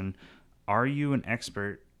portion, are you an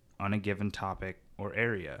expert on a given topic or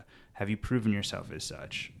area? Have you proven yourself as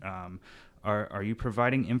such? Are you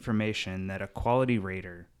providing information that a quality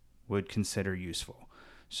rater would consider useful?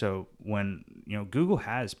 So when, Google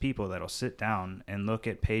has people that'll sit down and look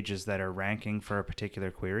at pages that are ranking for a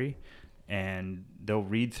particular query, and they'll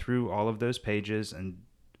read through all of those pages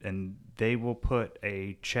and they will put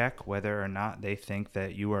a check whether or not they think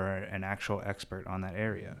that you are an actual expert on that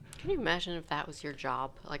area. Can you imagine if that was your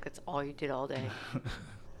job? Like, that's all you did all day?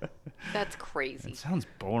 That's crazy. It sounds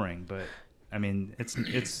boring, but I mean,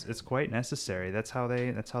 it's quite necessary. That's how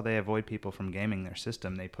they avoid people from gaming their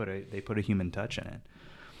system. They put a human touch in it.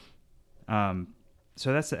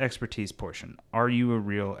 So that's the expertise portion. Are you a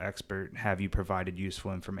real expert? Have you provided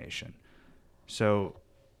useful information? So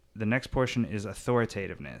the next portion is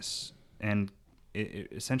authoritativeness, and it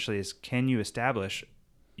essentially is, can you establish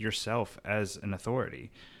yourself as an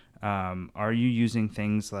authority? Are you using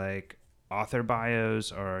things like author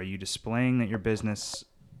bios, or are you displaying that your business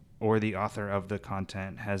or the author of the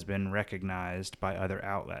content has been recognized by other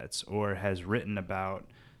outlets or has written about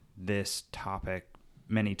this topic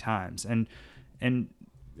many times? And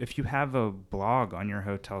if you have a blog on your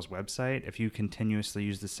hotel's website, if you continuously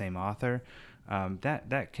use the same author,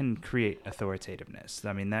 that can create authoritativeness.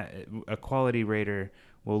 I mean, that a quality rater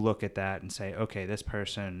will look at that and say, okay, this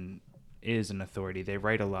person is an authority. They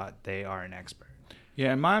write a lot. They are an expert.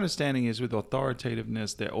 Yeah, and my understanding is with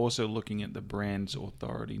authoritativeness, they're also looking at the brand's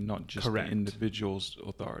authority, not just Correct. the individual's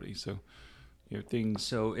authority. So, things.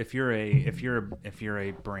 So if you're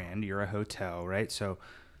a brand, you're a hotel, right? So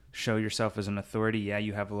show yourself as an authority. Yeah,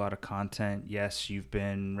 you have a lot of content. Yes, you've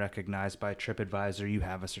been recognized by TripAdvisor. You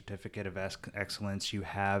have a certificate of excellence. You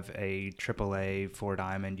have a AAA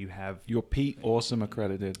 4-diamond. You have You're Pete Awesome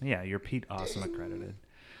accredited. Yeah, you're Pete Awesome accredited.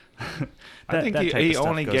 I think that type he of stuff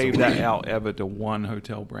only goes gave away. that out ever to one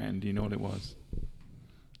hotel brand. Do you know what it was?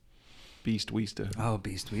 Beast Weester. Oh,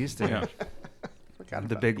 Beast Weester. Yeah. Forgot The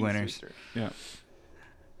about big Beast winners. Easter. Yeah.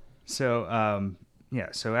 So,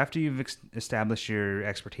 so after you've established your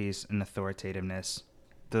expertise and authoritativeness,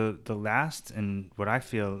 the last and what I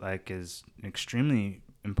feel like is an extremely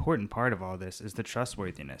important part of all this is the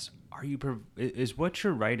trustworthiness. Is what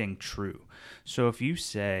you're writing true? So if you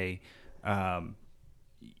say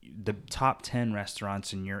the top 10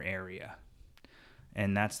 restaurants in your area,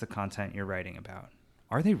 and that's the content you're writing about,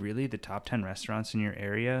 are they really the top 10 restaurants in your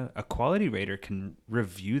area? A quality rater can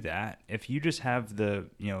review that. If you just have the,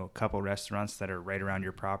 couple restaurants that are right around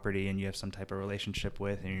your property and you have some type of relationship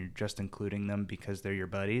with, and you're just including them because they're your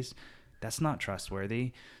buddies, that's not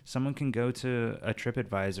trustworthy. Someone can go to a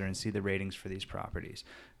TripAdvisor and see the ratings for these properties,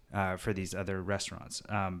 for these other restaurants.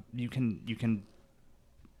 You can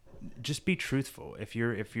just be truthful. If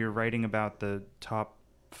you're writing about the top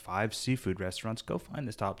 5 seafood restaurants, go find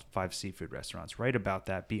the top 5 seafood restaurants. Write about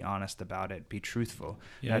that. Be honest about it. Be truthful.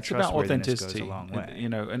 Yeah, That it's about trustworthiness authenticity. goes a long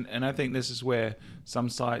way. And I think this is where some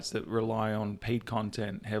sites that rely on paid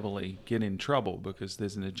content heavily get in trouble, because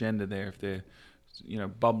there's an agenda there if they're,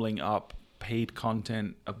 bubbling up paid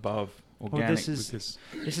content above organic. Well,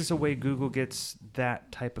 this is a way Google gets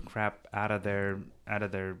that type of crap out of their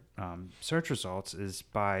search results, is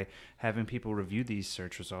by having people review these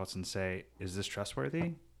search results and say, is this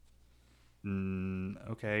trustworthy?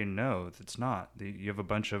 Okay, no, it's not. You have a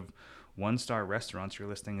bunch of 1-star restaurants you're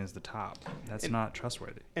listing as the top. That's not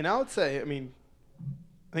trustworthy. And I would say, I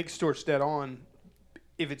think Stuart's dead on.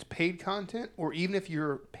 If it's paid content, or even if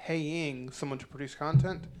you're paying someone to produce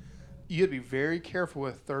content, you have to be very careful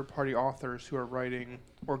with third-party authors who are writing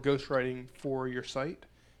or ghostwriting for your site,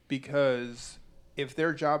 because if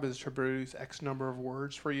their job is to produce X number of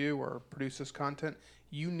words for you or produce this content,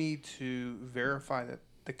 you need to verify that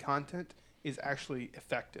the content is actually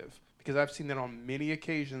effective. Because I've seen that on many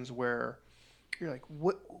occasions where you're like,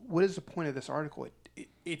 what is the point of this article?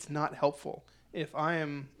 It's not helpful. If I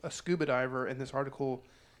am a scuba diver and this article,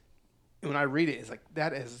 when I read it, it's like,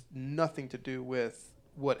 that has nothing to do with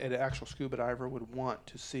what an actual scuba diver would want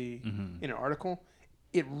to see in an article.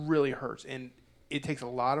 It really hurts. And it takes a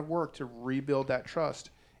lot of work to rebuild that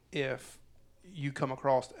trust if you come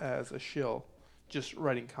across as a shill just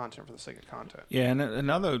writing content for the sake of content. Yeah, and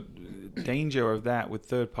another danger of that with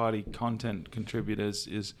third-party content contributors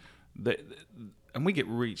is that, and we get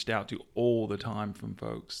reached out to all the time from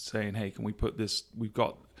folks saying, hey, can we put this,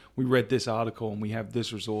 we read this article and we have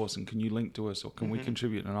this resource, and can you link to us, or can we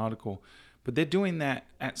contribute an article? But they're doing that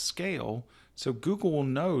at scale, so Google will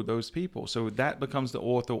know those people. So that becomes the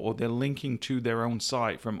author, or they're linking to their own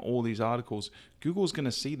site from all these articles. Google's going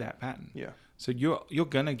to see that pattern. Yeah. So you're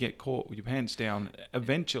gonna get caught with your pants down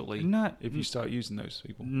eventually if you start using those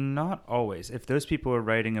people. Not always. If those people are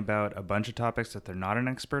writing about a bunch of topics that they're not an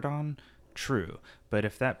expert on, true. But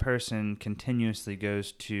if that person continuously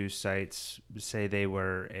goes to sites, say they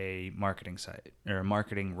were a marketing site or a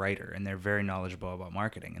marketing writer, and they're very knowledgeable about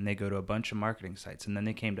marketing, and they go to a bunch of marketing sites, and then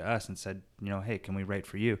they came to us and said, hey, can we write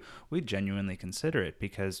for you? We genuinely consider it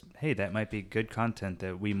because, hey, that might be good content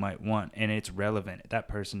that we might want, and it's relevant. That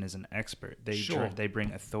person is an expert. They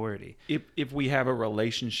bring authority. If we have a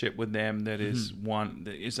relationship with them that is one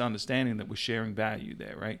that is understanding that we're sharing value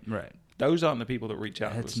there, right? Right. Those aren't the people that reach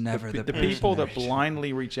out. It's to us. never the people that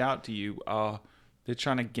blindly reach out to you they're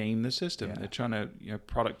trying to game the system. Yeah. They're trying to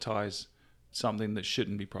productize something that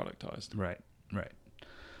shouldn't be productized. Right.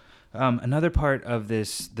 Another part of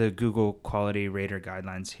the Google Quality Rater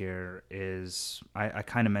Guidelines here is, I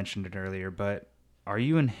kind of mentioned it earlier, but are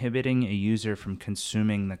you inhibiting a user from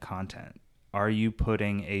consuming the content? Are you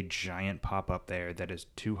putting a giant pop-up there that is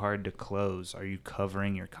too hard to close? Are you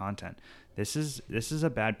covering your content? This is a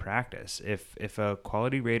bad practice. If a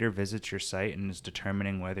quality rater visits your site and is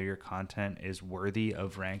determining whether your content is worthy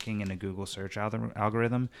of ranking in a Google search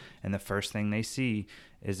algorithm, and the first thing they see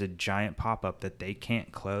is a giant pop-up that they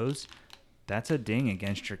can't close, that's a ding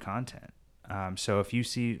against your content. So if you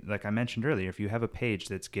see, like I mentioned earlier, if you have a page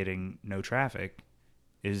that's getting no traffic,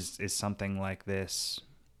 is something like this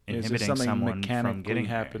inhibiting someone from getting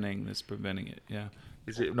happening that's preventing it? Yeah.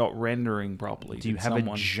 Is it not rendering properly? Do you have a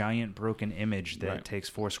giant broken image that takes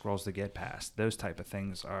 4 scrolls to get past? Those type of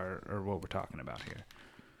things are what we're talking about here.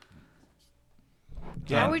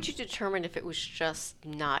 Yeah. How would you determine if it was just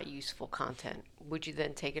not useful content? Would you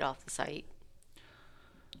then take it off the site?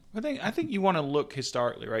 I think you want to look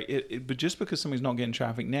historically, right? But just because somebody's not getting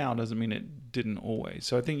traffic now doesn't mean it didn't always.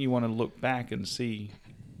 So I think you want to look back and see,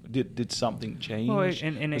 did something change? Well,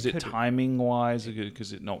 and was it timing wise?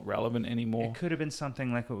 Because it's not relevant anymore? It could have been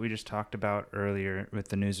something like what we just talked about earlier with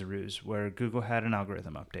the Newsaroos, where Google had an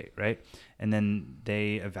algorithm update, right? And then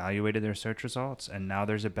they evaluated their search results, and now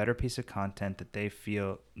there's a better piece of content that they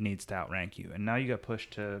feel needs to outrank you. And now you got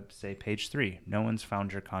pushed to, say, page 3. No one's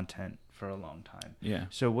found your content for a long time. Yeah.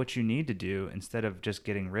 So what you need to do, instead of just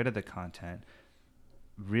getting rid of the content,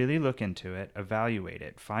 really look into it, evaluate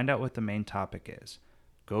it, find out what the main topic is.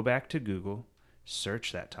 Go back to Google,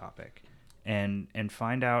 search that topic, and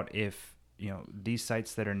find out if these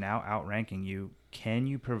sites that are now outranking you, can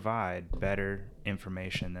you provide better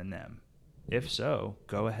information than them? If so,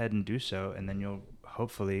 go ahead and do so, and then you'll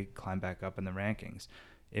hopefully climb back up in the rankings.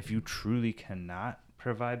 If you truly cannot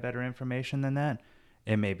provide better information than that,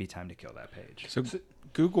 it may be time to kill that page. So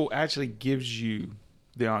Google actually gives you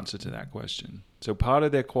the answer to that question. So part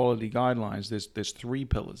of their quality guidelines, there's 3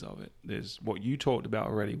 pillars of it. There's what you talked about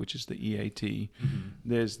already, which is the EAT. Mm-hmm.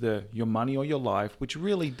 There's the your money or your life, which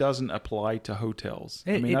really doesn't apply to hotels.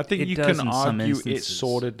 I think you can argue it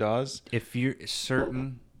sort of does. If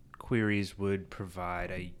certain queries would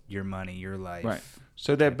provide your money, your life. Right.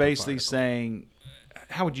 So they're basically saying,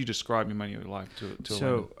 how would you describe your money or your life to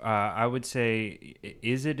So I would say,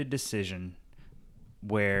 is it a decision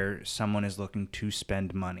where someone is looking to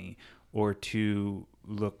spend money or to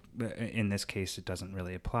look, in this case it doesn't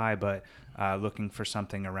really apply, but looking for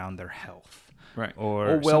something around their health, right,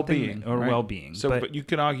 or well-being, or right? well-being. So, but you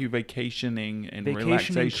could argue vacationing and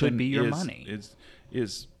relaxation could be your money.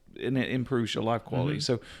 Is and it improves your life quality. Mm-hmm.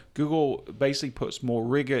 So Google basically puts more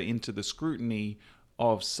rigor into the scrutiny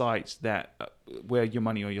of sites that where your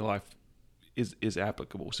money or your life is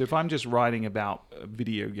applicable. So if I'm just writing about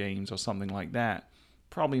video games or something like that,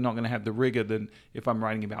 probably not going to have the rigor than if I'm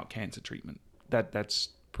writing about cancer treatment. That's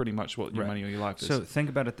pretty much what your money or your life is. So think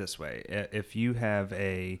about it this way. If you have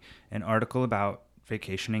an article about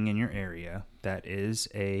vacationing in your area, that is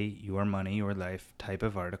a your money, your life type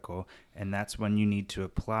of article, and that's when you need to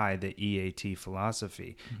apply the EAT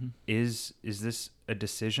philosophy. Mm-hmm. Is this a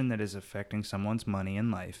decision that is affecting someone's money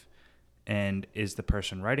and life? And is the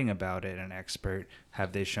person writing about it an expert?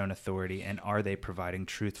 Have they shown authority? And are they providing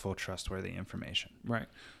truthful, trustworthy information? Right.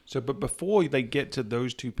 So, but before they get to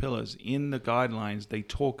those 2 pillars, in the guidelines, they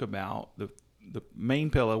talk about the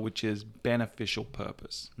main pillar, which is beneficial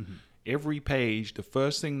purpose. Mm-hmm. Every page, the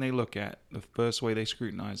first thing they look at, the first way they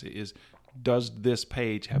scrutinize it is, does this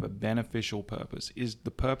page have a beneficial purpose? Is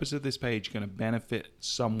the purpose of this page going to benefit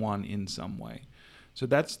someone in some way? So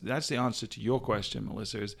that's the answer to your question,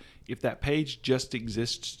 Melissa, is if that page just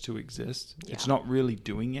exists to exist, it's not really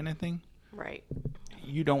doing anything, right?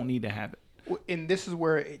 You don't need to have it. Well, and this is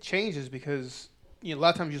where it changes because a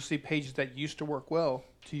lot of times you'll see pages that used to work well,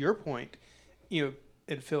 to your point, and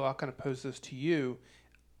Phil, I'll kind of pose this to you.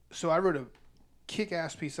 So I wrote a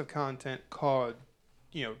kick-ass piece of content called,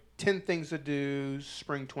 10 Things to Do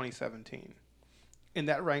Spring 2017. And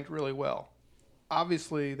that ranked really well.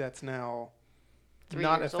 Obviously, that's now 3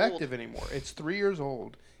 not years effective old. anymore. It's 3 years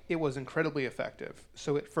old. It was incredibly effective.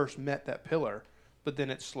 So it first met that pillar, but then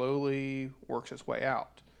it slowly works its way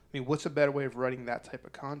out. I mean, what's a better way of writing that type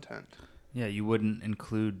of content? Yeah, you wouldn't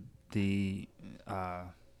include the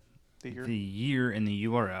year in the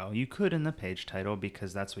URL. You could in the page title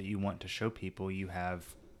because that's what you want to show people. You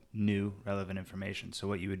have new relevant information. So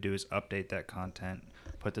what you would do is update that content,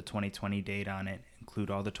 put the 2020 date on it, include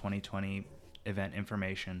all the 2020 event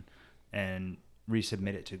information, and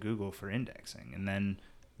resubmit it to Google for indexing. And then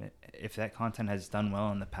if that content has done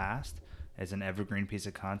well in the past as an evergreen piece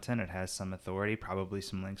of content, it has some authority, probably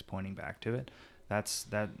some links pointing back to it. That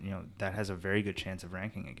has a very good chance of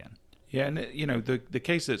ranking again. Yeah, and the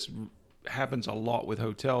case that's happens a lot with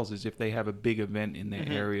hotels is if they have a big event in their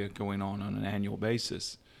area going on an annual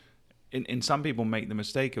basis. And some people make the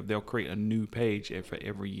mistake of they'll create a new page for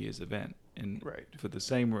every year's event. And for the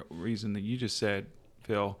same reason that you just said,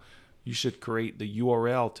 Phil, you should create the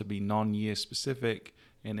URL to be non-year specific,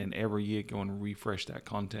 and then every year go and refresh that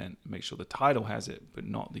content. Make sure the title has it, but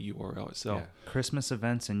not the URL itself. Yeah. Christmas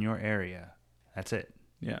events in your area. That's it.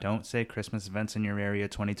 Yeah. Don't say Christmas events in your area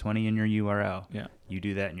 2020 in your URL. Yeah. You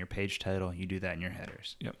do that in your page title. You do that in your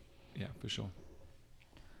headers. Yep. Yeah, for sure.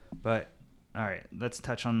 But, all right, let's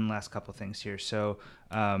touch on the last couple things here. So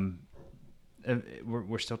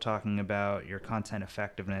we're still talking about your content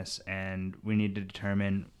effectiveness, and we need to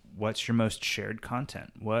determine what's your most shared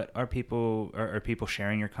content. What are people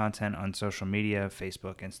sharing your content on social media,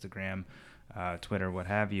 Facebook, Instagram, Twitter, what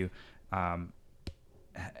have you?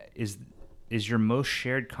 Is your most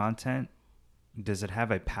shared content, does it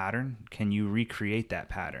have a pattern? Can you recreate that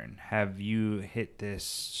pattern? Have you hit this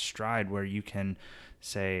stride where you can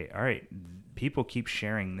say, all right, people keep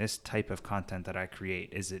sharing this type of content that I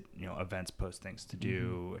create? Is it, events, postings to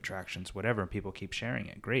do, attractions, whatever, and people keep sharing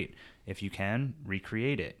it? Great. If you can,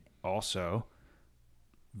 recreate it. Also,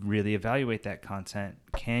 really evaluate that content.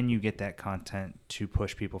 Can you get that content to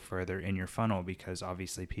push people further in your funnel? Because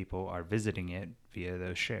obviously people are visiting it via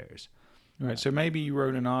those shares. Right. So maybe you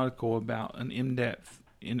wrote an article about an in-depth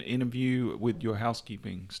interview with your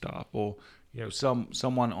housekeeping staff, or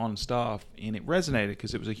someone on staff, and it resonated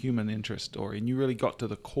because it was a human interest story, and you really got to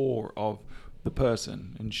the core of the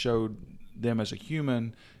person and showed them as a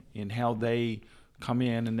human and how they come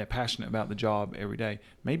in and they're passionate about the job every day.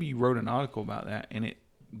 Maybe you wrote an article about that and it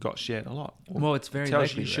got shared a lot. Well, it's very tells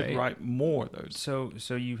likely, you should write more of those.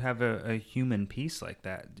 So you have a human piece like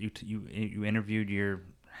that. You interviewed your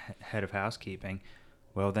head of housekeeping.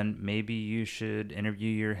 Well, then maybe you should interview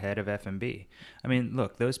your head of F&B. I mean,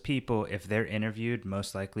 look, those people, if they're interviewed,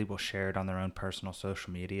 most likely will share it on their own personal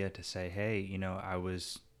social media to say, hey,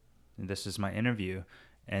 this is my interview.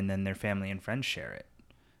 And then their family and friends share it.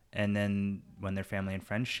 And then when their family and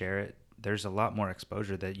friends share it, there's a lot more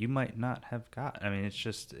exposure that you might not have got. I mean, it's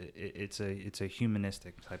just, it's a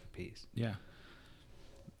humanistic type of piece. Yeah.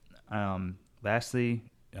 Lastly,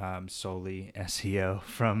 solely SEO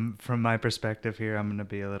from my perspective here. I'm going to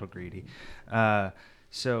be a little greedy.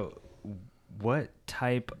 So what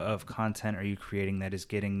type of content are you creating that is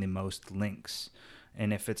getting the most links?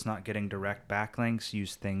 And if it's not getting direct backlinks,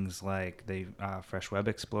 use things like the Fresh Web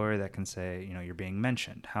Explorer that can say, you're being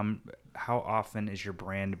mentioned. How often is your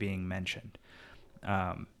brand being mentioned?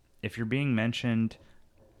 If you're being mentioned,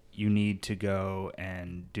 you need to go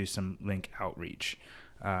and do some link outreach.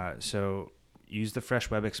 So use the Fresh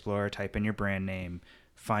Web Explorer, type in your brand name,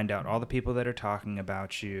 find out all the people that are talking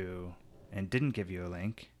about you and didn't give you a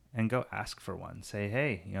link, and go ask for one. Say,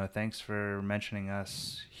 hey, thanks for mentioning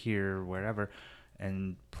us here, wherever,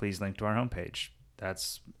 and please link to our homepage.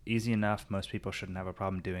 That's easy enough. Most people shouldn't have a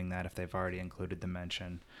problem doing that if they've already included the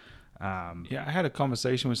mention. Yeah, I had a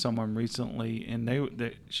conversation with someone recently,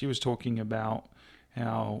 and she was talking about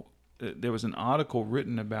how there was an article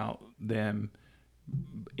written about them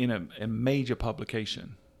in a major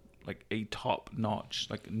publication, like a top-notch,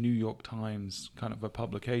 like New York Times kind of a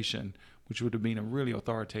publication, which would have been a really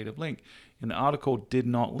authoritative link. And the article did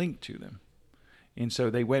not link to them. And so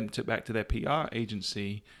they went back to their PR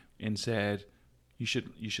agency and said, you should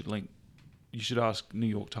link, you should ask New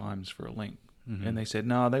York Times for a link. Mm-hmm. And they said,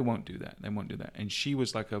 no, they won't do that. They won't do that. And she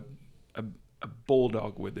was like a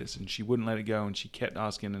bulldog with this, and she wouldn't let it go, and she kept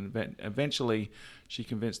asking, and eventually she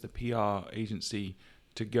convinced the PR agency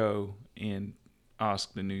to go and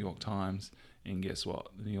ask the New York Times, And guess what?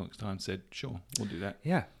 The New York Times said, sure, we'll do that.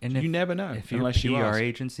 Yeah, and You never know if your unless you PR ask.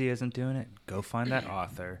 agency isn't doing it, go find that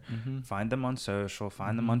author, find them on social,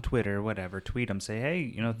 find them on Twitter, whatever. Tweet them, say,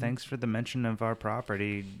 hey, thanks for the mention of our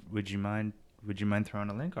property. Would you mind throwing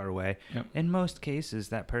a link our way? Yep. In most cases,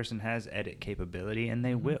 that person has edit capability, and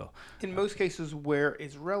they will. In most cases where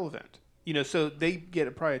it's relevant. So they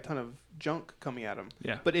get probably a ton of junk coming at them.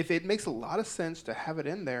 Yeah. But if it makes a lot of sense to have it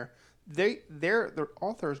in there, their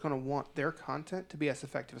author is going to want their content to be as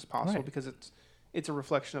effective as possible Right. because it's a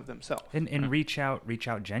reflection of themselves. And reach out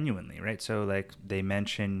genuinely, right? So like they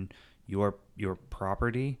mention your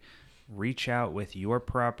property, reach out with your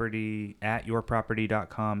property at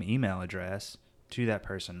yourproperty.com email address to that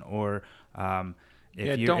person, or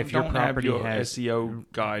if your don't property have your has SEO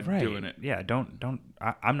guide right, doing it. Yeah,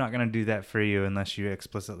 I'm not going to do that for you unless you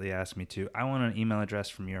explicitly ask me to. I want an email address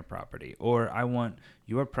from your property, or I want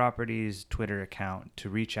your property's Twitter account to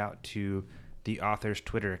reach out to the author's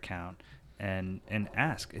Twitter account and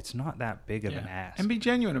ask. It's not that big of an ask. And be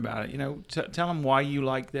genuine about it. Tell them why you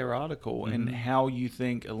like their article and how you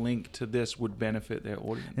think a link to this would benefit their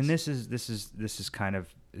audience. And this is kind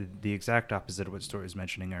of the exact opposite of what Stuart was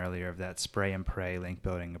mentioning earlier of that spray and pray link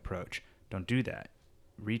building approach. Don't do that.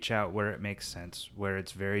 Reach out where it makes sense, where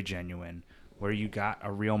it's very genuine, where you got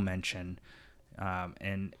a real mention,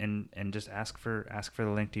 and just ask for the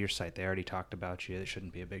link to your site. They already talked about you. It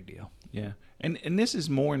shouldn't be a big deal. Yeah, and this is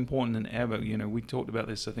more important than ever. We talked about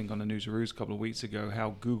this, I think, on the News of Ruse a couple of weeks ago,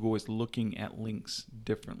 how Google is looking at links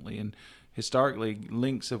differently. And historically,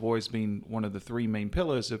 links have always been one of the three main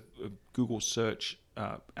pillars of Google's search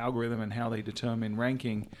algorithm and how they determine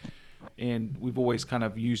ranking. And we've always kind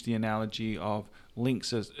of used the analogy of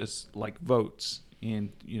links as like votes.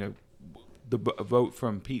 And, a vote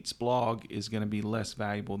from Pete's blog is going to be less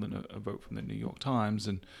valuable than a vote from the New York Times.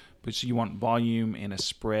 But so you want volume and a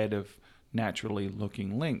spread of naturally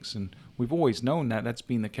looking links. And we've always known that. That's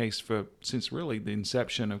been the case since really the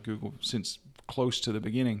inception of Google, since close to the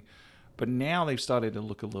beginning. But now they've started to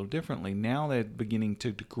look a little differently. Now they're beginning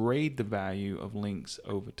to degrade the value of links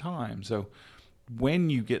over time. So when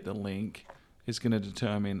you get the link, it's going to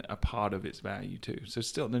determine a part of its value too. So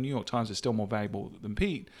still, the New York Times is still more valuable than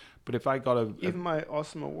Pete. But if I got even my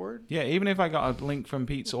awesome award, even if I got a link from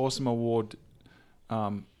Pete's awesome award,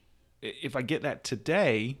 if I get that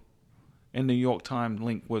today, and the New York Times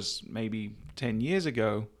link was maybe 10 years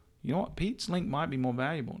ago, you know what? Pete's link might be more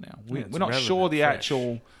valuable now. We're not sure the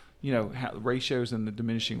actual, how ratios and the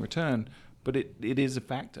diminishing return, but it is a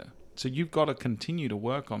factor. So you've got to continue to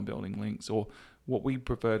work on building links, or what we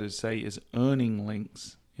prefer to say is earning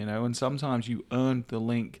links, and sometimes you earn the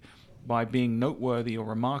link by being noteworthy or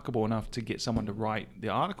remarkable enough to get someone to write the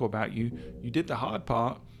article about you. You did the hard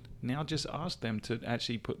part. Now just ask them to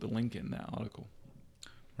actually put the link in that article.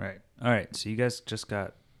 Right. All right. So you guys just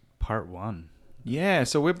got part 1. Yeah.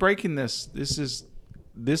 So we're breaking this. This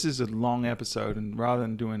is a long episode, and rather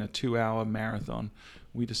than doing a 2-hour marathon,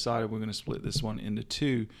 we decided we're going to split this one into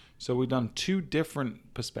 2. So we've done 2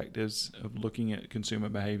 different perspectives of looking at consumer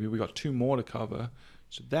behavior. We got 2 more to cover.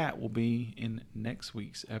 So that will be in next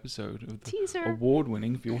week's episode of the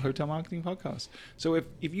award-winning Fuel Hotel Marketing Podcast. So if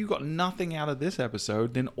you got nothing out of this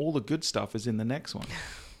episode, then all the good stuff is in the next one.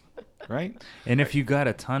 Right? And if you got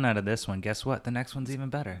a ton out of this one, guess what? The next one's even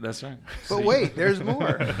better. That's right. but wait, there's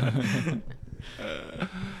more.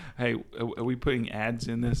 Hey, are we putting ads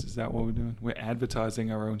in this? Is that what we're doing? We're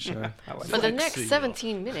advertising our own show. For the next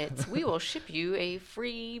 17 minutes, we will ship you a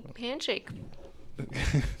free handshake.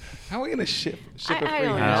 How are we going to ship a I free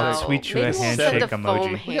don't know. I'll handshake? tweet you Maybe a we'll send handshake a foam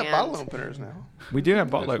emoji. We got hand. bottle openers now. We do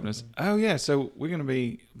have bottle openers. Oh, yeah. So we're going to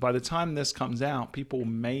be, by the time this comes out, people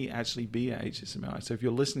may actually be at HSMI. So if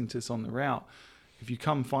you're listening to this on the route, if you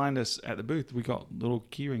come find us at the booth, we got little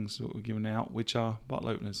key rings that we're giving out, which are bottle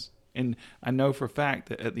openers. And I know for a fact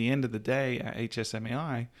that at the end of the day at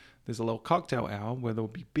HSMAI, there's a little cocktail hour where there'll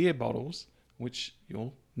be beer bottles, which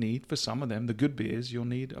you'll need for some of them. The good beers, you'll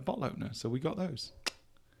need a bottle opener. So we got those.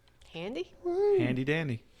 Handy? Handy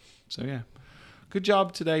dandy. So yeah. Good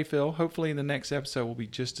job today, Phil. Hopefully the next episode will be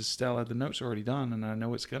just as stellar. The notes are already done, and I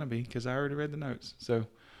know it's going to be because I already read the notes. So,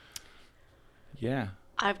 yeah.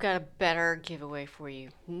 I've got a better giveaway for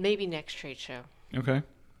you. Maybe next trade show. Okay.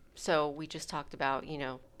 So we just talked about,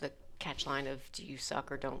 the catch line of do you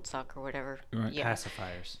suck or don't suck or whatever. Right. Yeah.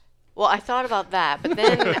 Pacifiers. Well, I thought about that, but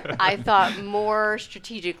then I thought more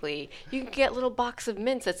strategically. You can get little box of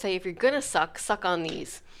mints that say if you're going to suck on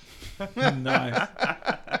these. Nice.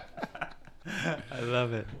 I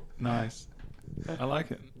love it. Nice. I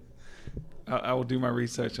like it. I will do my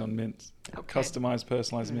research on mints. Okay. Customized,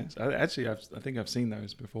 personalized mints. I think I've seen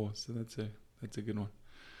those before, so that's a good one.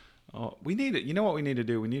 Oh, we need it. You know what we need to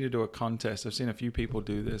do? We need to do a contest. I've seen a few people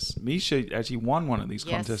do this. Misha actually won one of these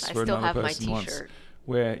contests I for still another have my person once, T-shirt.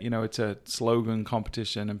 where it's a slogan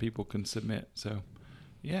competition and people can submit. So,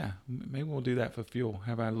 yeah, maybe we'll do that for Fuel.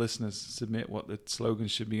 Have our listeners submit what the slogan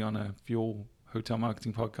should be on a Fuel Hotel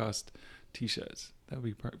Marketing Podcast T-shirts. That would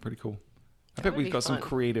be pretty cool. I bet we've got some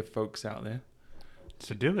creative folks out there.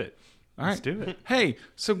 So do it. All Let's right. do it. Hey,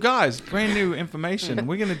 so guys, brand new information.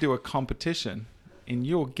 We're going to do a competition, and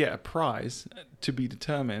you'll get a prize to be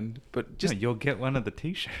determined. But just You'll get one of the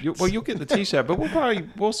T-shirts. you'll get the T-shirt, but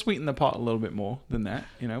we'll sweeten the pot a little bit more than that.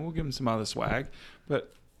 We'll give them some other swag.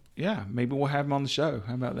 But yeah, maybe we'll have them on the show.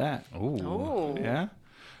 How about that? Oh. Yeah.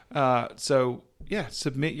 So yeah,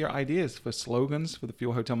 submit your ideas for slogans for the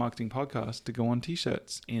Fuel Hotel Marketing Podcast to go on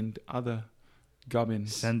T-shirts and other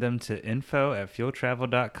gubbins. Send them to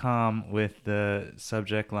info@fueltravel.com with the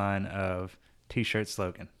subject line of T-shirt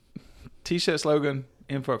slogan. T-shirt slogan,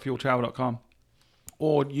 info@fueltravel.com.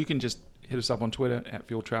 Or you can just hit us up on Twitter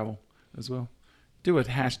 @fueltravel as well. Do a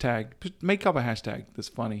hashtag. Make up a hashtag that's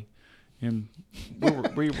funny. And we'll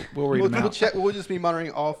read them out. We'll just be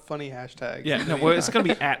monitoring all funny hashtags. Yeah, no, well, it's going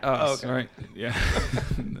to be at us, Okay. right? Yeah.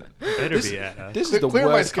 Better be at us. This is the Clear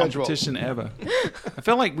my worst schedule. competition ever. I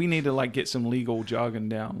feel like we need to get some legal jargon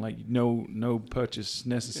down, like no purchase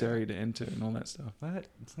necessary to enter and all that stuff. What?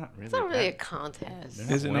 It's not really. It's not really a that- contest. They're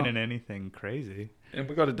not Is it not? winning anything crazy. And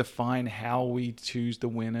we got to define how we choose the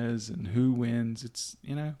winners and who wins. It's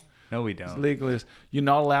No, we it's don't. legalist. You're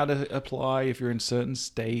not allowed to apply if you're in certain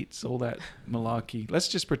states. All that malarkey. Let's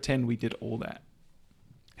just pretend we did all that.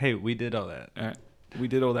 Hey, we did all that. All right. We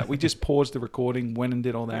did all that. We just paused the recording, went and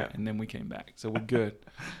did all that, and then we came back. So we're good.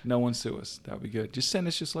 No one sue us. That would be good. Just send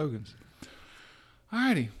us your slogans.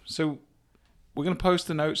 Alrighty. So we're going to post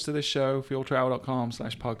the notes to this show,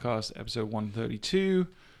 fueltravel.com/podcast, episode 132.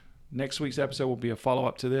 Next week's episode will be a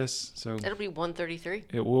follow-up to this. So It'll be 133.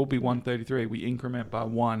 it will be 133. We increment by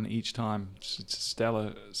one each time. It's a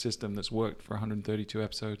stellar system that's worked for 132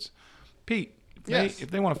 episodes. Pete, Yes. if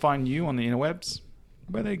they want to find you on the interwebs,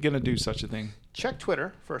 where are they going to do such a thing? Check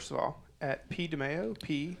Twitter, first of all, at PDimaio,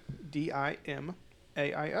 PDIMAIO.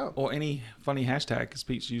 Or any funny hashtag, because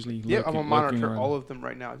Pete's usually Yeah, I'm going to lurking monitor around. all of them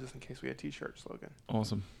right now just in case we had T-shirt slogan.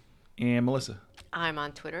 Awesome. And Melissa. I'm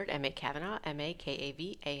on Twitter at MAKavanagh,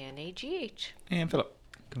 MAKAVANAGH. And Philip.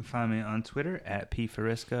 You can find me on Twitter at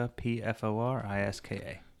pforiska,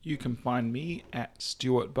 PFORISKA. You can find me at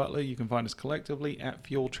Stuart Butler. You can find us collectively at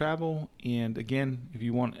Fuel Travel. And again, if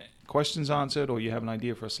you want questions answered or you have an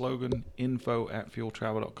idea for a slogan,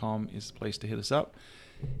 info@fueltravel.com is the place to hit us up.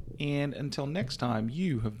 And until next time,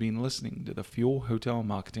 you have been listening to the Fuel Hotel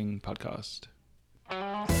Marketing Podcast.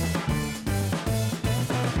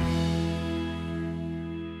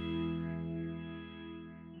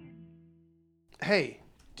 Hey,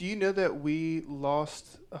 do you know that we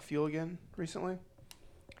lost a fuel again recently?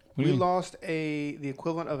 What do you We mean? lost the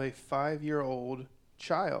equivalent of a 5-year-old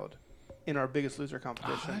child in our Biggest Loser Oh,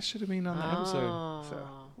 competition. that should have been on the episode. Oh. So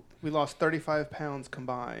we lost 35 pounds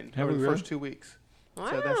combined Have over we the really? first 2 weeks. Wow.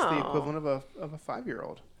 So that's the equivalent of a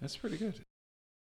 5-year-old. That's pretty good.